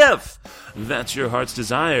Twitter if that's your heart's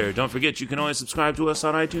desire. Don't forget, you can always subscribe to us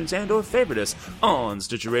on iTunes and or favorite us on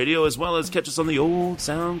Stitcher Radio, as well as catch us on the old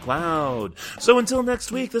SoundCloud. So until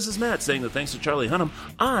next week, this is Matt saying that thanks to Charlie Hunnam,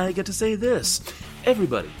 I get to say this.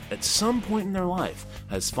 Everybody, at some point in their life,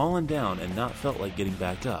 has fallen down and not felt like getting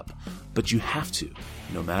back up. but you have to,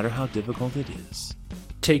 no matter how difficult it is.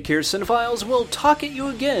 Take care, cinephiles. We'll talk at you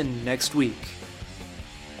again next week.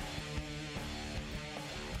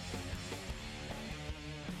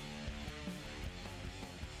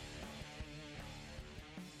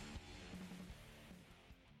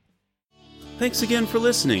 Thanks again for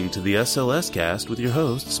listening to the SLS Cast with your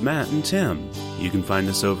hosts, Matt and Tim. You can find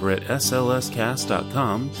us over at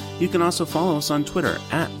slscast.com. You can also follow us on Twitter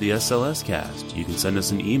at the SLS Cast. You can send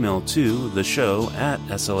us an email to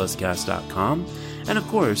theshow@slscast.com. And of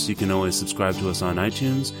course, you can always subscribe to us on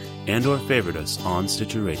iTunes and or favorite us on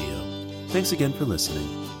Stitcher Radio. Thanks again for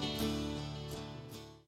listening.